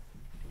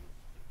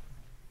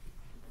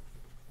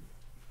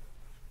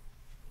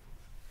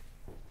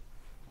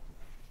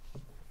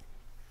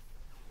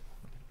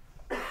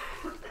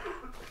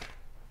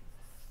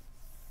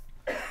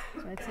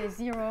so let's say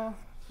 0,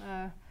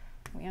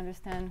 we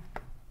understand.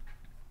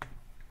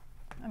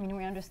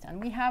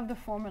 We have the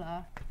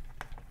formula,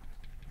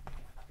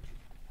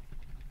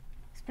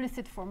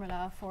 explicit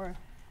formula for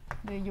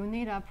the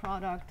Yoneda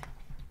product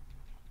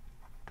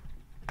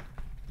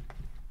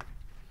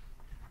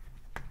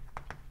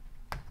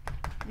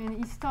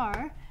in E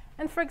star.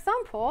 And for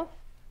example,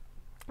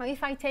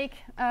 if I take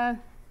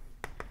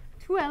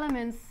 2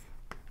 elements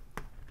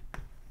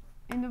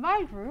in the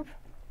Y group,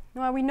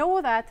 now we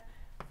know that,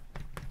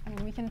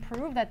 we can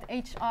prove that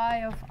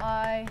hi of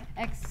I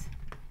x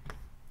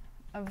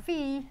of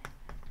v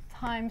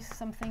times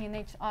something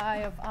in hi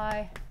of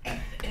I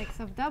x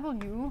of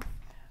w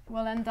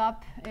will end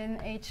up in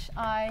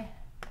hi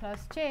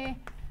plus j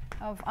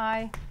of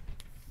I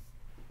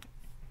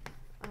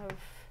of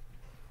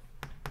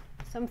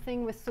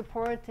something with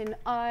support in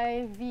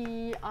I,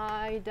 v,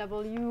 I,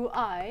 w,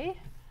 I.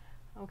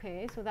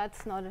 Okay, so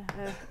that's not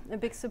a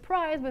big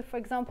surprise, but for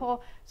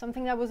example,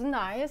 something that was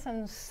nice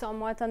and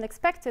somewhat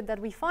unexpected that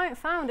we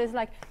found is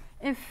like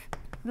if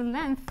the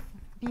length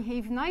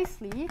behave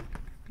nicely,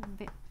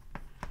 they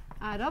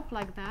add up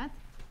like that,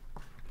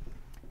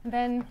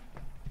 then,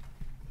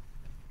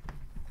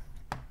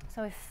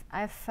 so if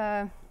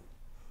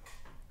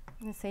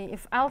let's say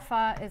if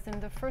alpha is in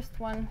the first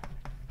one,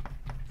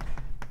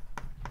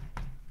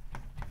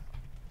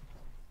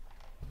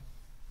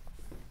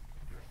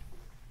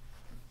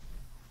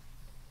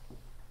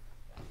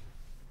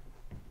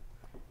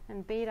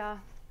 and beta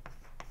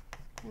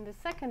in the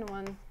second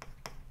one.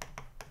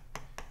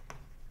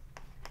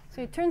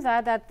 So it turns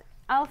out that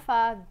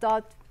alpha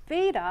dot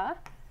beta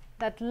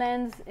that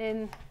lands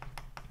in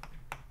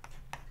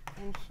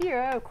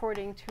here,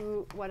 according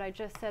to what I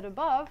just said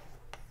above,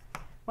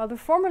 well, the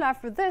formula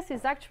for this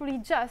is actually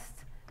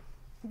just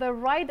the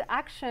right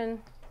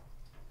action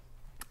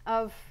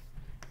of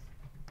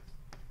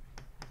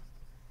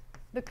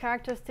the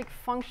characteristic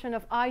function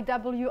of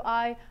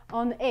IWI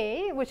on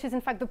A, which is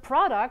in fact the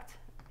product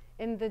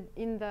in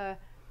the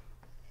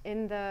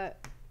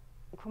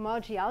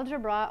cohomology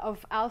algebra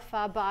of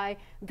alpha by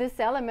this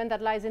element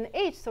that lies in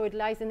H, so it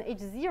lies in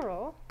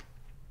H0.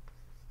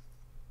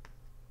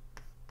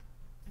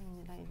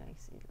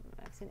 It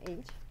lies in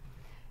H.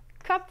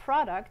 Cup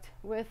product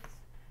with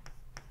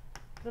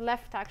the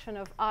left action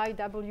of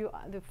IW,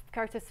 the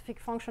characteristic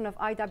function of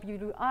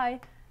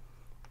IWI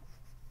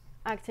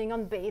acting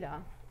on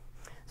beta.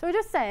 So we're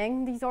just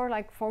saying these are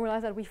like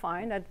formulas that we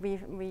find that we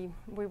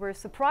were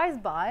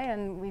surprised by,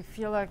 and we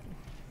feel like,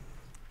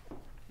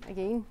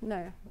 again,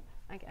 no,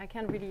 I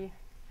can't really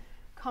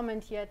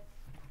comment yet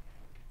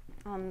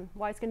on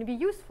why it's going to be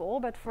useful,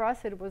 but for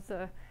us it was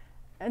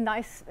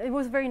it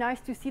was very nice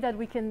to see that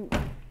we can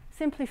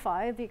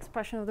simplify the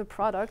expression of the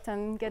product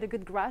and get a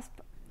good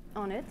grasp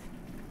on it.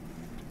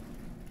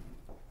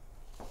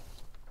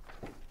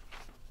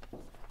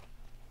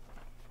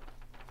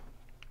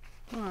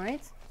 All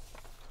right.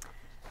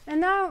 And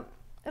now, a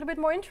little bit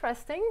more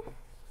interesting.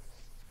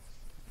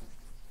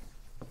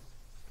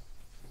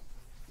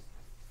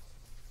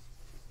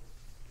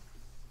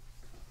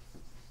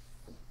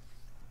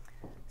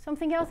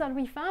 Something else that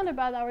we found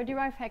about our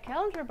derived Hecke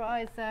algebra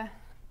is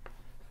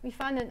we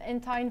found an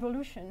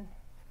anti-involution.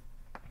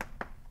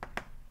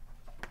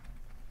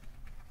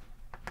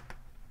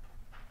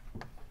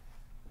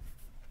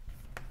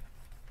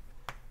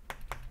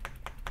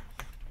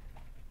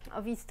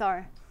 Of E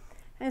star.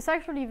 And it's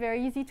actually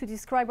very easy to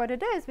describe what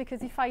it is,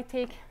 because if I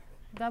take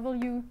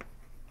W,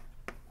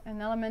 an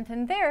element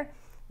in there,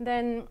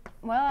 then,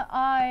 well,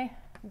 I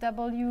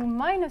W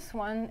minus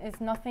 1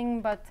 is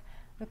nothing but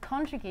the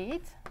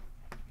conjugate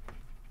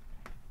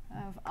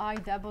of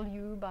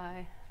IW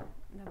by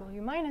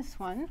W minus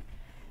 1.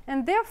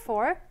 And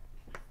therefore,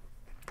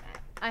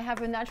 I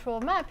have a natural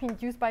map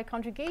induced by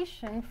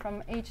conjugation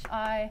from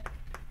HI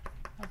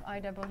of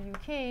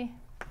IWK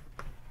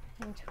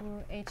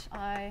into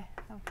HI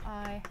of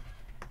I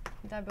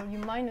W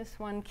minus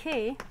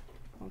 1K,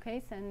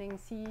 okay, sending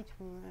C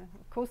to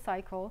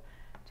co-cycle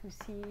to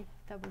C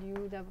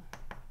W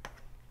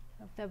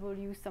of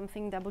W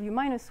something W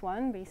minus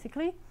 1,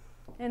 basically.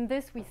 And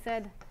this, we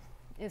said,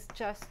 is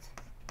just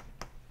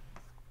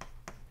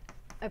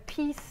a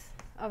piece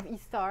of E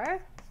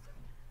star.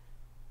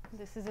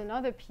 This is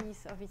another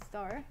piece of E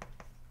star.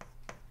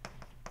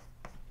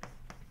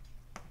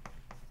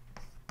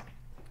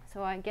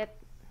 So I get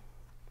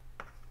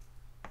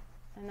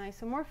an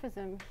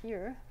isomorphism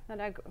here that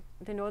I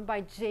denote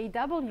by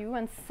JW,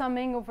 and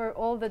summing over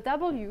all the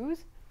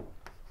W's,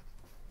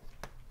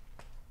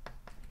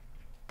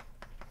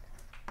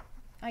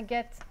 I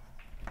get,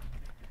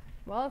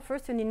 well,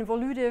 first an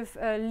involutive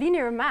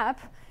linear map,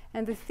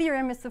 and the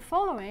theorem is the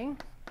following.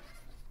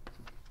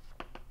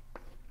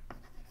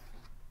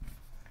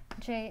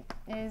 J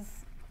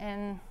is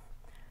an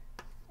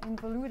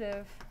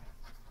involutive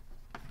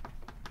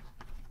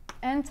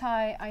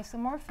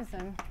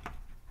anti-isomorphism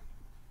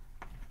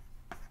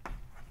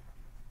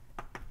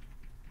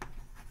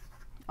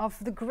of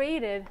the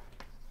graded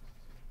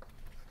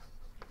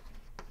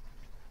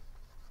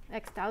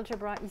X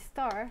algebra E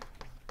star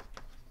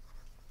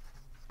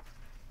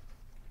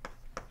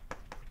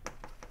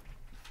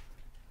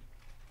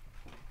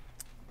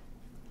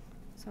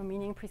so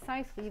meaning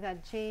precisely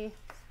that J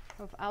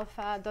of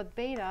alpha dot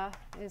beta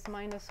is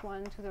minus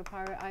 1 to the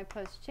power I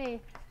plus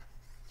J,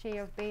 J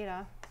of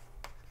beta,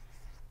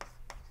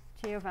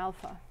 J of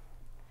alpha.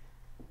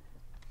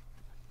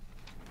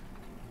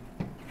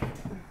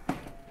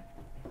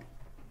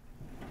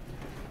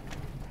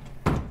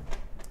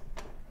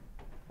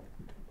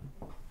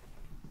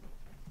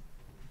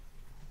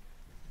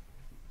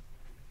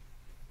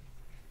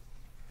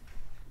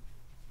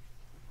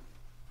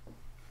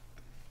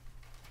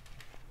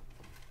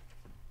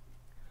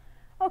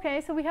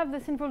 Okay, so we have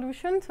this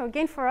involution. So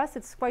again, for us,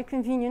 it's quite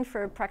convenient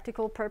for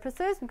practical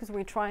purposes because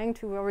we're trying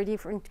to already,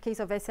 in the case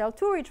of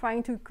SL2, we're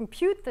trying to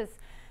compute this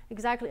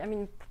exactly, I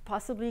mean,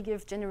 possibly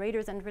give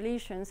generators and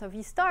relations of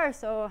E star.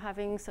 So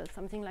having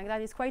something like that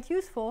is quite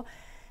useful.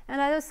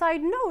 And as a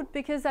side note,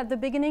 because at the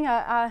beginning,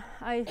 I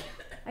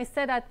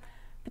said that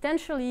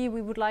potentially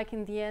we would like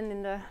in the end,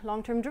 in the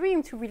long-term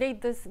dream, to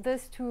relate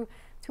this to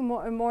a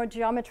more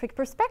geometric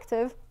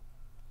perspective.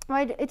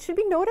 Right, it should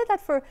be noted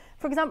that for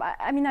example,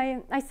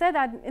 I said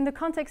that in the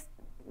context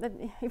that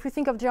if we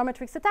think of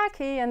geometric Hecke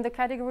and the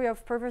category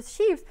of perverse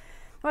sheaves,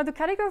 well, the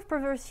category of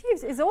perverse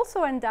sheaves is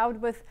also endowed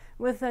with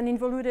an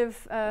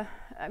involutive,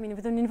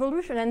 with an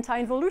involution,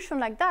 anti-involution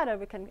like that.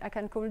 I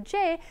can call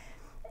J,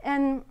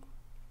 and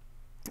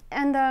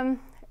in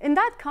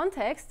that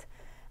context,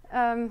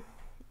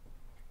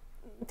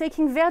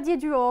 taking Verdier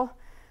dual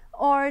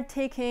or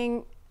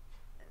taking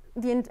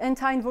the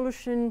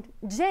anti-involution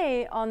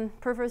J on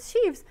perverse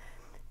sheaves,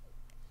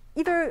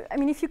 either,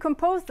 if you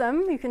compose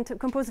them, you can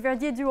compose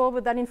Verdier dual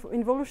with that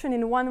involution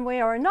in one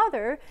way or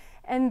another,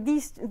 and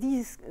this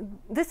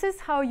is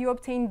how you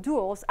obtain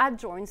duals,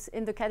 adjoints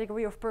in the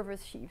category of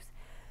perverse sheaves.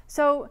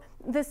 So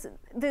this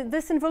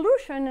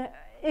involution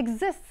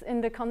exists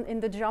in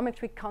the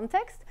geometric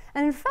context,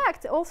 and in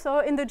fact, also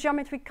in the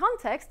geometric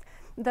context,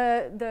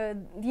 the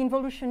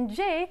involution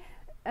J,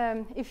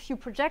 if you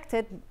project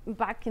it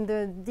back in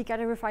the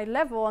decategorified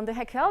level on the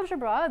Hecke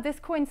algebra, this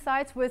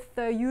coincides with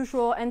the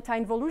usual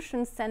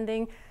anti-involution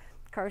sending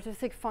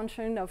characteristic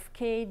function of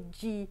k,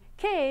 g,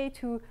 k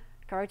to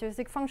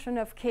characteristic function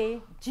of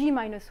k, g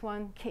minus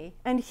 1, k.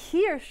 And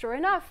here, sure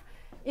enough,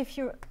 if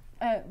you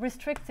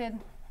restrict it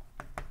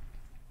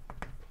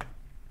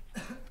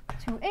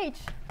to H,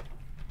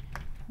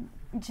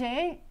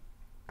 J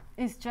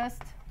is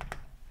just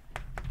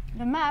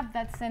the map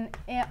that's an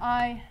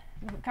AI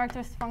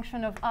characteristic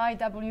function of I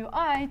w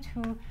I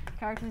to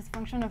characteristic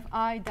function of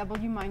I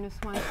w minus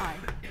 1 I.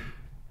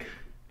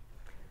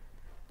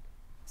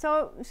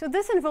 So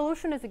this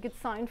involution is a good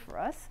sign for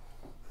us.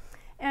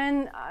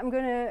 And I'm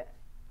going to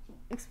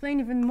explain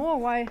even more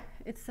why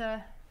it's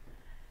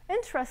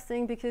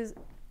interesting, because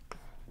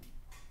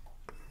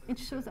it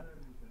shows up.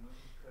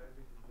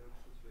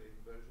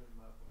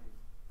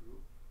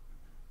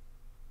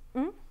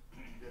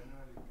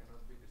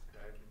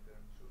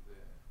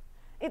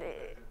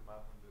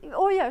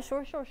 Oh yeah,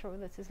 sure.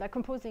 This is like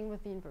composing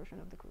with the inversion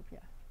of the group, yeah.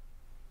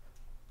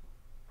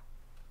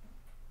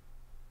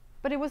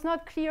 But it was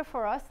not clear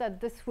for us that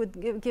this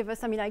would give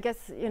us, I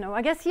guess,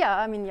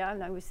 yeah,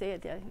 now we say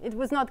it, yeah. It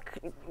was not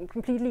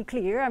completely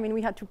clear.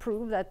 We had to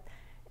prove that,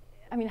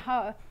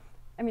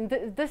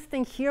 this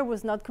thing here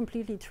was not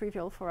completely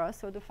trivial for us.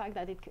 So the fact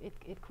that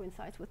it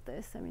coincides with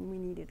this, we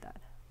needed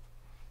that.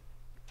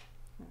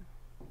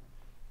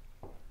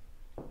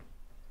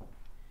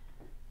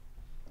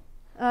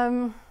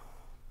 Yeah.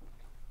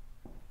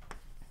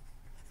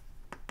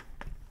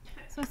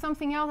 So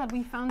something else that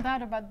we found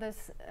out about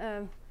this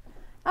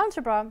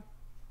algebra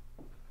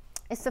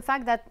is the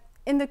fact that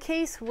in the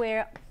case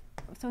where,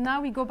 so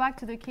now we go back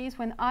to the case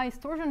when I is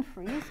torsion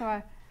free, so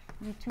I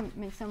need to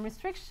make some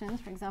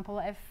restrictions. For example,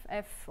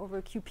 f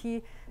over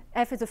qp,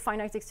 f is a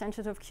finite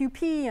extension of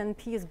qp, and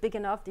p is big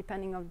enough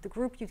depending on the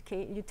group you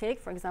take.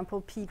 For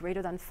example, p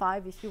greater than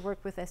 5 if you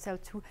work with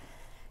SL2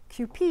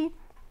 qp.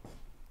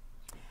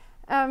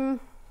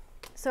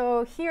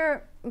 So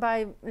here,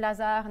 by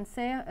Lazare and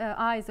Serre,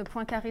 I is a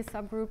Poincaré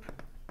subgroup,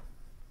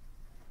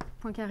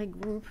 Poincaré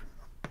group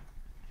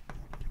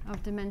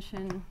of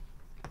dimension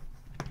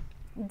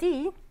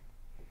D.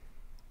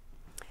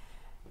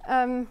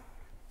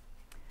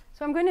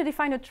 So I'm going to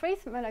define a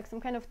trace, like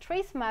some kind of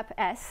trace map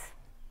S.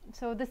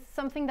 So this is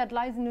something that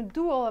lies in a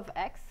dual of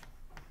X.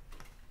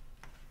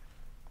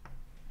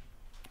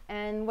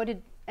 And what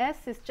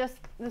S is just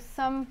the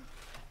sum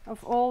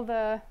of all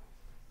the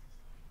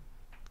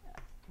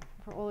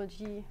for all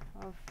G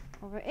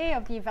over A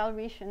of the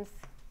evaluations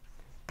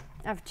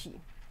of G.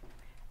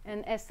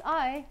 And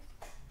SI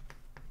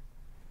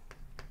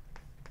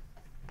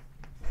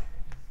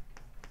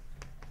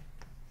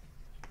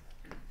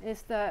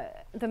is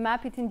the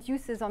map it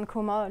induces on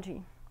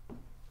cohomology.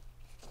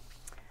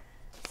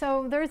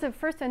 so there is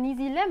first an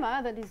easy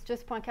lemma that is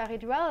just Poincaré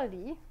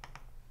duality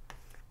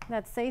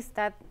that says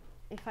that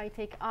if I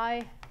take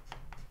I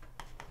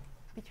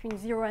between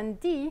 0 and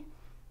D,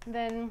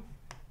 then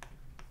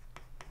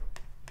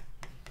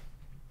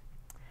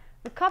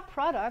the cup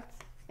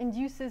product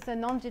induces a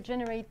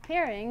non-degenerate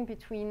pairing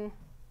between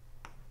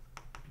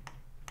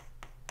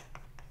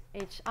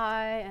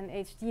HI and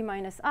HD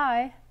minus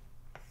I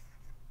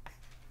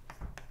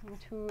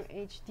into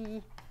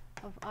HD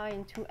of I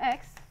into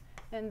X.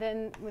 And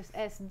then with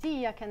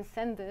SD, I can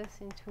send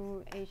this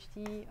into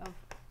HD of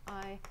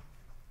I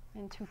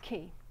into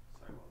K.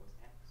 Sorry, what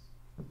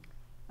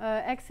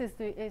was X? X is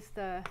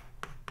the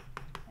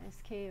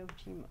SK of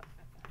G.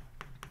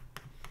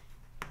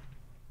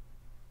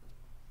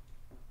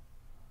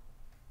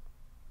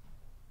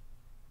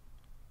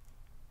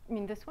 You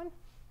mean this one?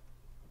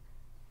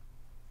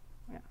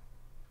 Yeah.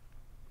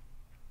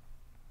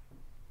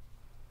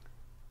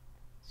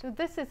 So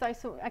this is I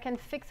can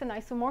fix an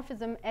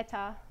isomorphism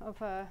eta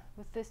of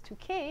with this to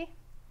K.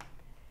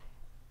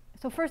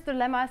 So first the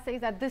lemma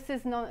says that this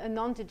is a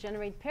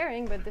non-degenerate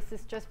pairing, but this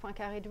is just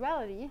Poincaré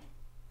duality.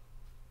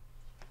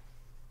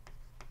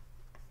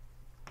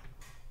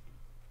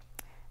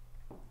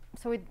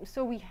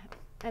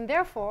 And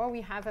therefore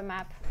we have a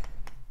map,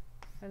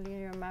 a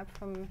linear map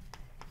from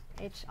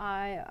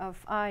HI of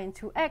I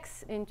into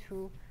X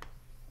into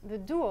the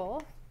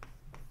dual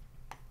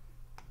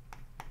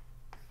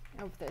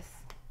of this.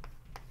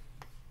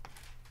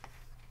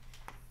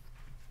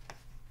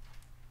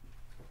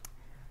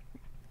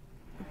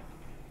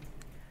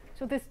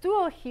 So this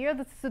dual here,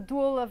 this is a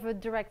dual of a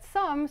direct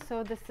sum,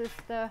 so this is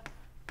the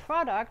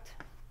product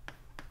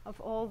of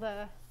all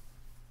the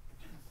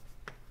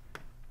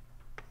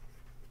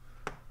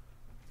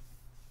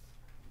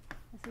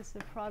this is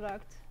the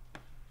product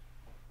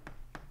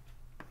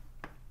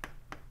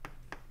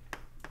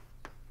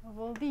of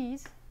all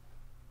these,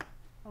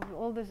 of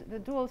all the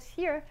duals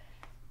here,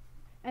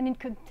 and it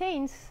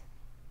contains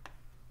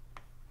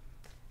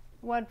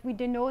what we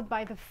denote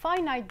by the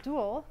finite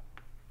dual.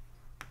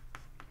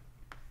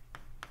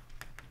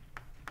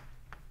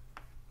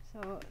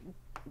 So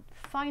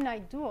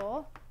finite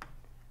dual,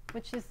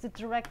 which is the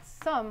direct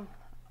sum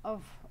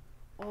of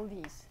all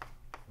these.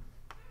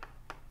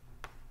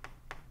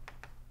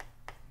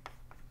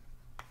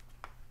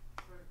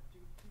 Do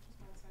you just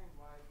mind saying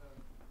why the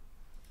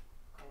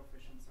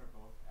coefficients are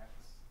both x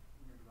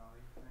in your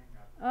duality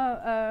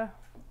thing?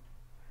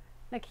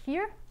 Like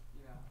here?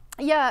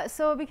 Yeah. Yeah,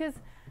 so because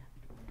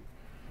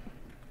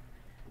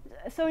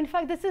so in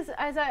fact this is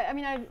as I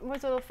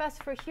was a little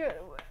fast for here.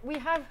 We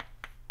have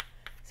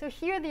so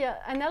here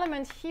an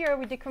element here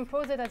we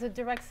decompose it as a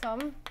direct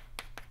sum.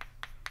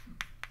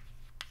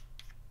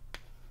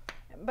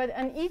 But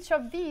on each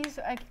of these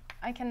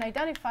I can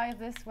identify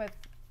this with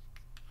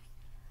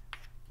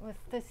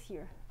this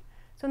here.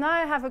 So now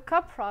I have a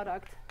cup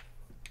product.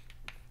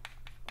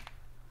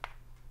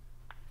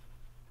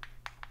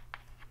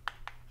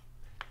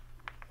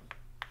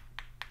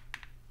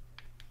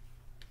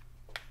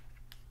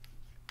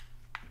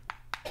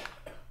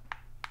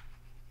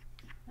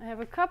 I have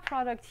a cup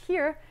product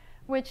here,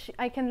 which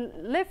I can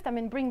lift,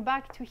 bring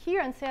back to here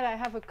and say that I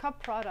have a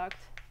cup product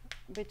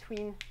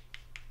between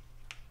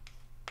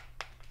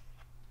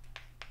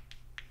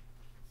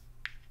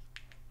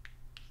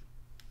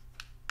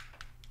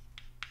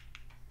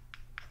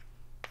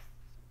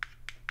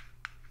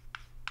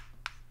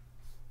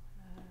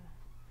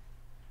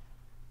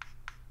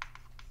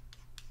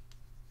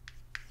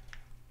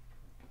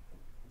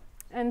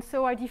and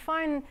so I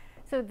define.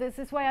 So this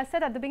is why I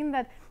said at the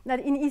beginning that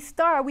in E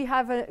star we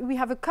have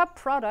a cup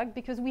product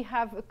because we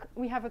have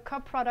a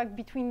cup product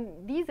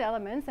between these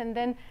elements, and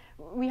then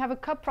we have a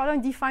cup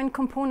product defined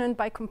component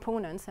by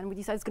components, and we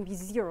decide it's going to be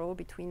 0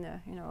 between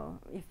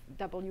if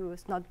W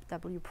is not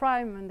W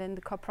prime, and then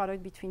the cup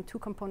product between two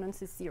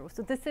components is 0.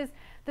 So this is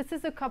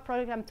the cup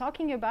product I'm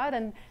talking about,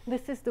 and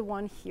this is the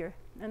one here,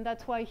 and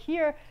that's why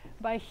here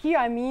by here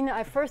I mean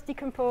I first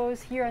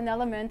decompose here an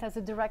element as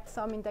a direct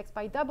sum indexed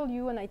by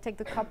W, and I take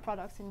the cup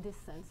products in this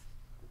sense.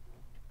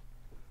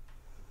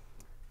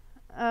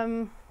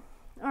 All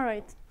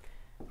right.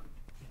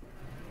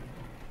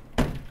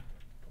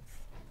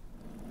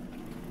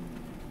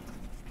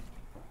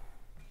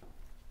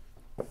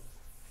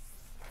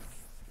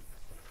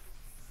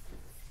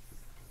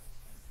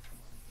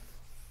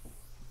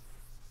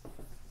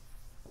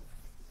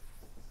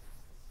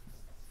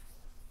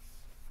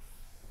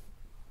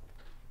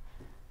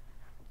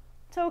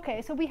 So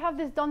okay, so we have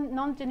this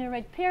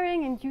non-degenerate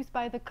pairing induced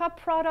by the cup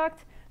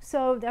product.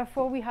 So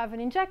therefore, we have an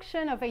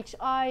injection of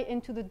HI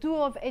into the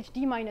dual of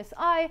HD minus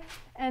I.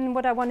 And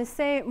what I want to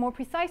say more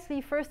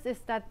precisely first is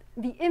that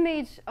the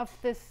image of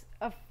this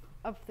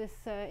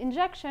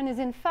injection is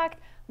in fact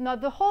not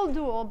the whole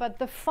dual, but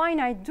the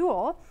finite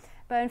dual.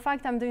 But in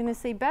fact, I'm going to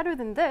say better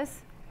than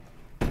this.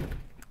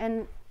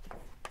 And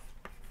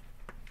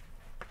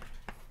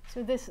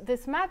so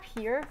this map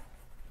here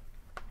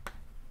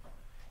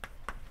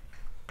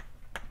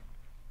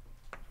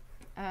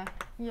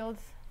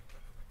yields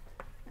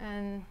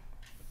an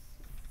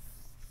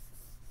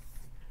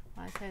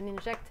as an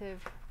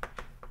injective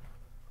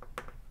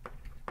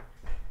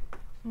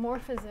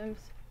morphisms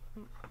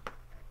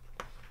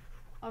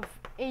of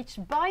H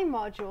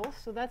bimodules.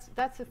 So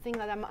that's the thing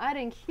that I'm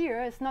adding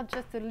here. It's not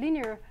just a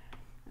linear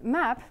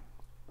map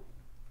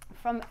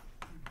from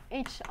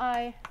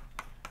Hi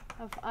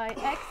of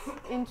Ix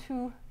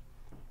into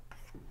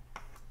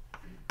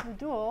the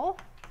dual,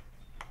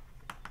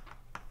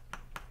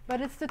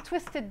 but it's the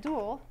twisted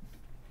dual.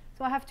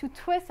 So I have to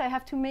twist. I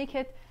have to make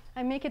it.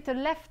 I make it a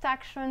left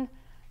action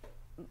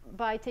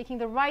by taking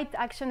the right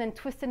action and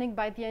twisting it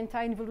by the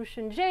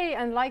anti-involution J,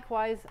 and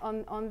likewise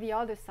on the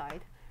other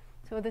side.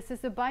 So this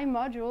is a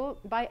bimodule,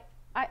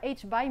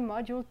 H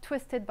bimodule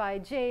twisted by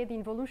J, the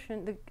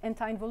involution, the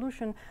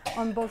anti-involution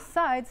on both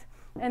sides,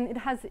 and it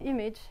has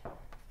image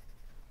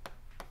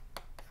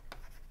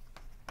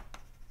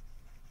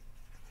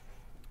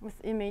with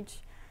image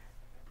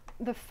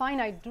the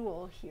finite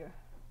dual here,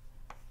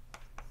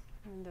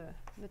 and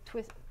the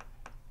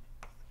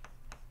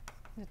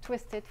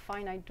twisted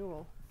finite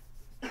dual.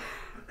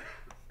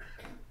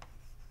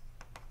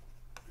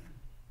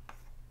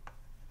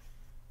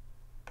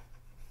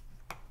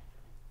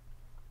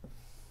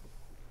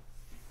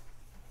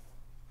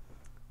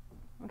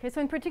 Okay, so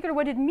in particular,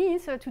 what it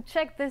means to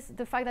check this,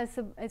 the fact that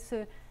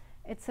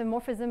it's a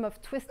morphism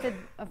of twisted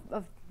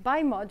of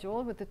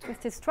bimodule with the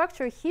twisted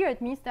structure here, it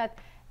means that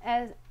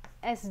as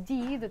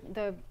SD,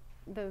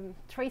 the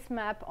trace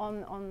map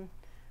on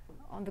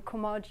the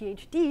cohomology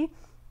HD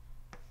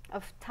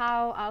of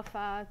tau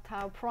alpha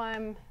tau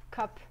prime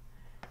cup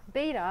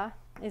beta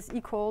is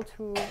equal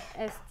to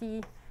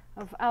SD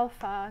of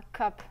alpha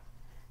cup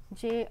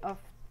J of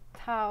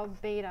tau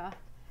beta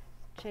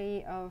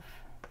J of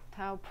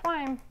tau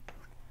prime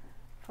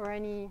for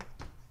any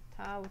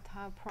tau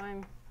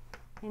prime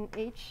in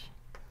H,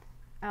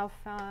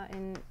 alpha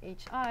in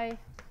Hi,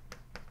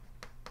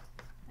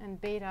 and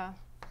beta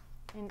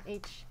in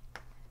H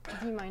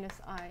d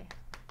minus I.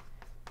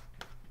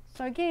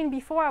 So again,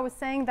 before I was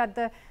saying that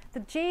the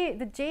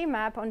J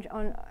map on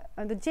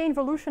the J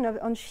involution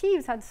on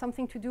sheaves had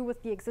something to do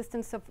with the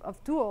existence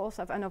of duals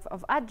and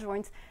of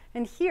adjoints,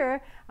 and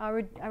here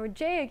our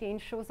J again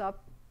shows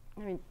up.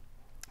 I mean,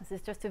 this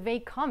is just a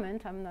vague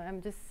comment.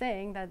 I'm just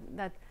saying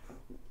that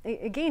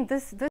again,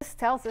 this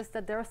tells us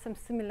that there are some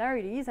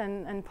similarities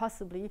and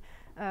possibly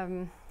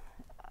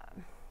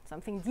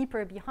something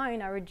deeper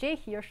behind. Our J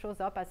here shows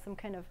up as some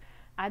kind of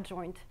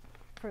adjoint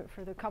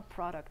for the cup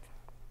product.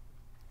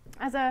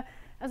 As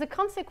a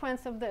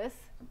consequence of this,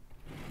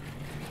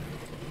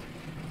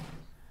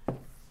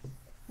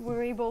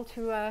 we're able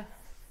to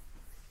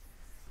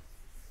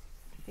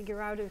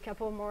figure out a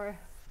couple more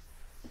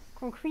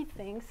concrete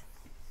things.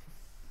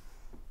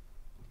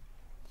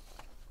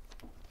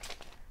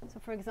 So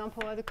for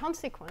example, as a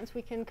consequence,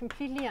 we can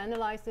completely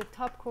analyze the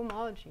top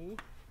cohomology,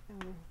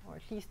 or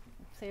at least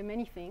say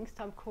many things,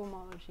 top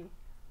cohomology.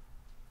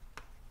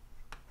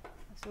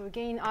 So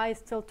again, I is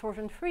still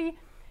torsion-free.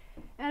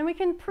 And we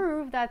can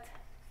prove that,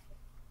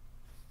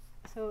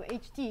 so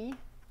HD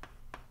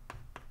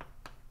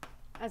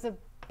as a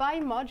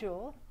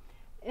bimodule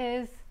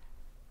is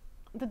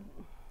the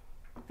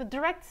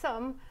direct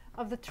sum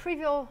of the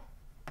trivial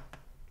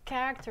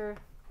character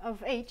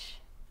of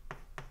H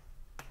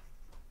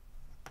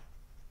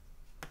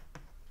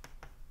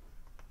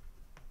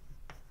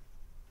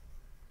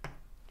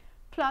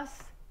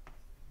plus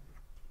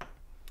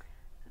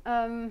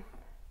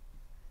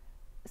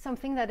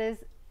something that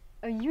is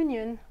a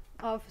union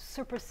of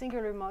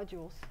supersingular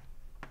modules.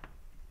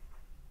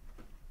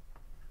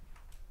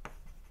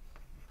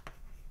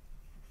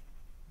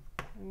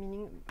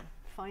 Meaning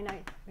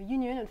a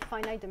union of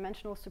finite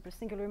dimensional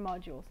supersingular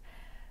modules.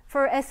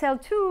 For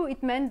SL2,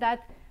 it meant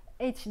that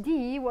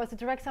HD was the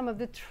direct sum of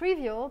the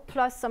trivial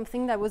plus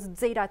something that was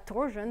zeta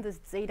torsion, this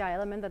zeta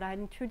element that I had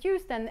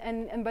introduced,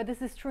 but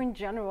this is true in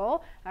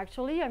general,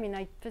 actually. I mean,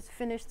 I just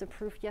finished the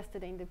proof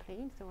yesterday in the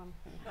plane, so I'm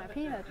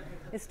happy that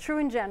it's true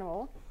in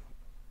general.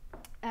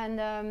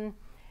 And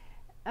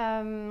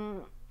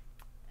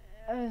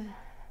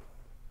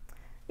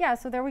yeah,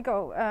 so there we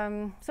go.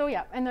 So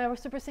yeah, and our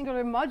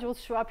supersingular modules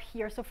show up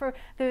here. So for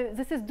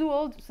this is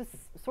dual, this is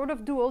sort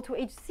of dual to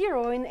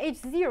H0. In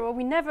H0,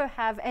 we never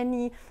have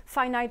any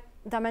finite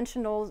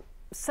dimensional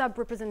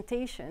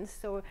sub-representations.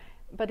 So,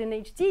 but in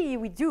HD,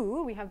 we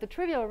do. We have the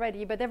trivial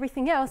already, but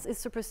everything else is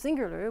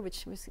supersingular,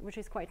 which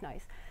is quite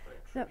nice.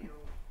 So,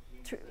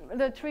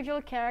 the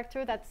trivial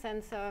character that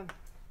sends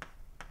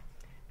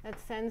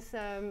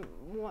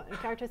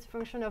characteristic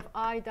function of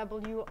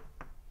IW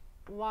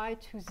y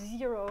to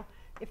 0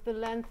 if the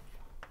length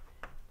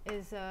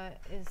is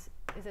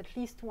at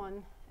least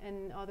 1,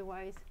 and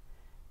otherwise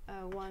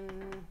 1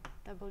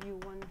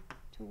 W1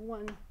 to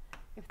 1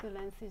 if the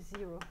length is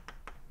 0.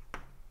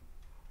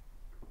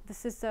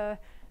 This is I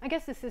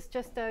guess this is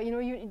just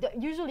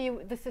usually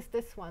this is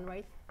this one,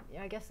 right?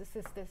 Yeah, I guess this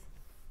is this.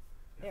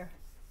 There,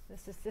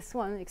 this is this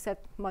one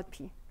except mod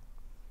P.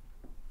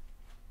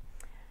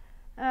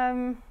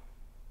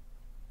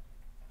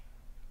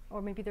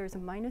 Or maybe there's a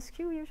minus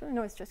Q usually.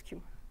 No, it's just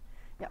Q.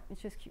 Yeah,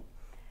 it's just Q.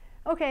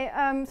 Okay,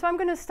 so I'm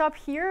going to stop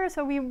here.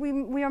 So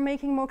we are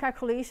making more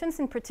calculations.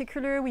 In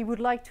particular, we would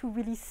like to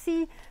really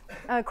see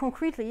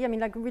concretely, I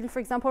mean, like really, for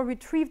example,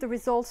 retrieve the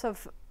results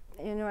of,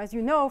 as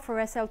you know, for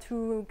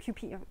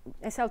SL2QP,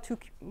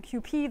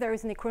 there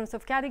is an equivalence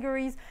of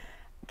categories.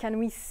 Can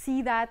we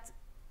see that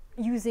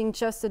using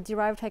just a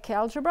derived Hecke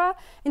algebra?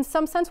 In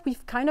some sense,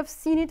 we've kind of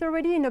seen it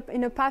already in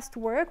a past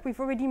work. We've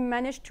already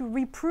managed to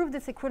reprove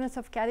this equivalence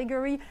of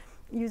category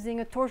using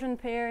a torsion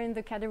pair in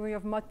the category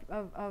of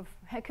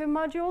Hecke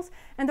modules.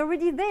 And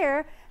already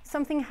there,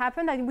 something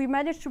happened, and we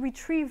managed to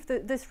retrieve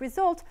this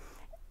result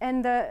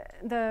and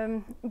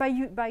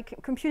by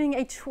computing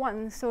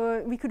H1.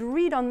 So we could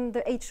read on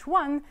the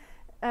H1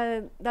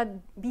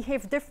 that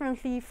behave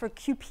differently for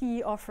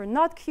QP or for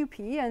not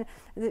QP. And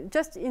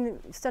just in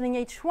studying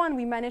H1,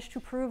 we managed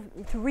to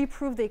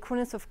reprove the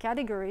equivalence of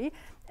category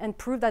and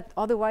prove that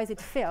otherwise it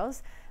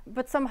fails.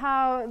 But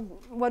somehow,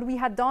 what we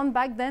had done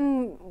back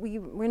then,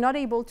 we're not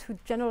able to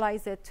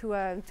generalize it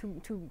to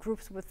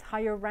groups with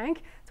higher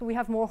rank. So we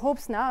have more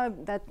hopes now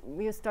that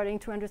we are starting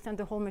to understand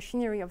the whole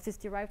machinery of this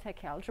derived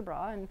Hecke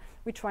algebra, and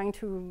we're trying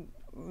to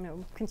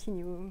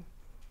continue.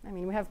 I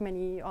mean, we have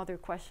many other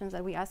questions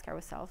that we ask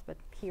ourselves, but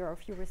here are a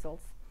few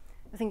results.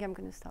 I think I'm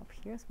going to stop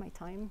here. It's my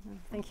time.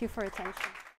 Thank you for attention.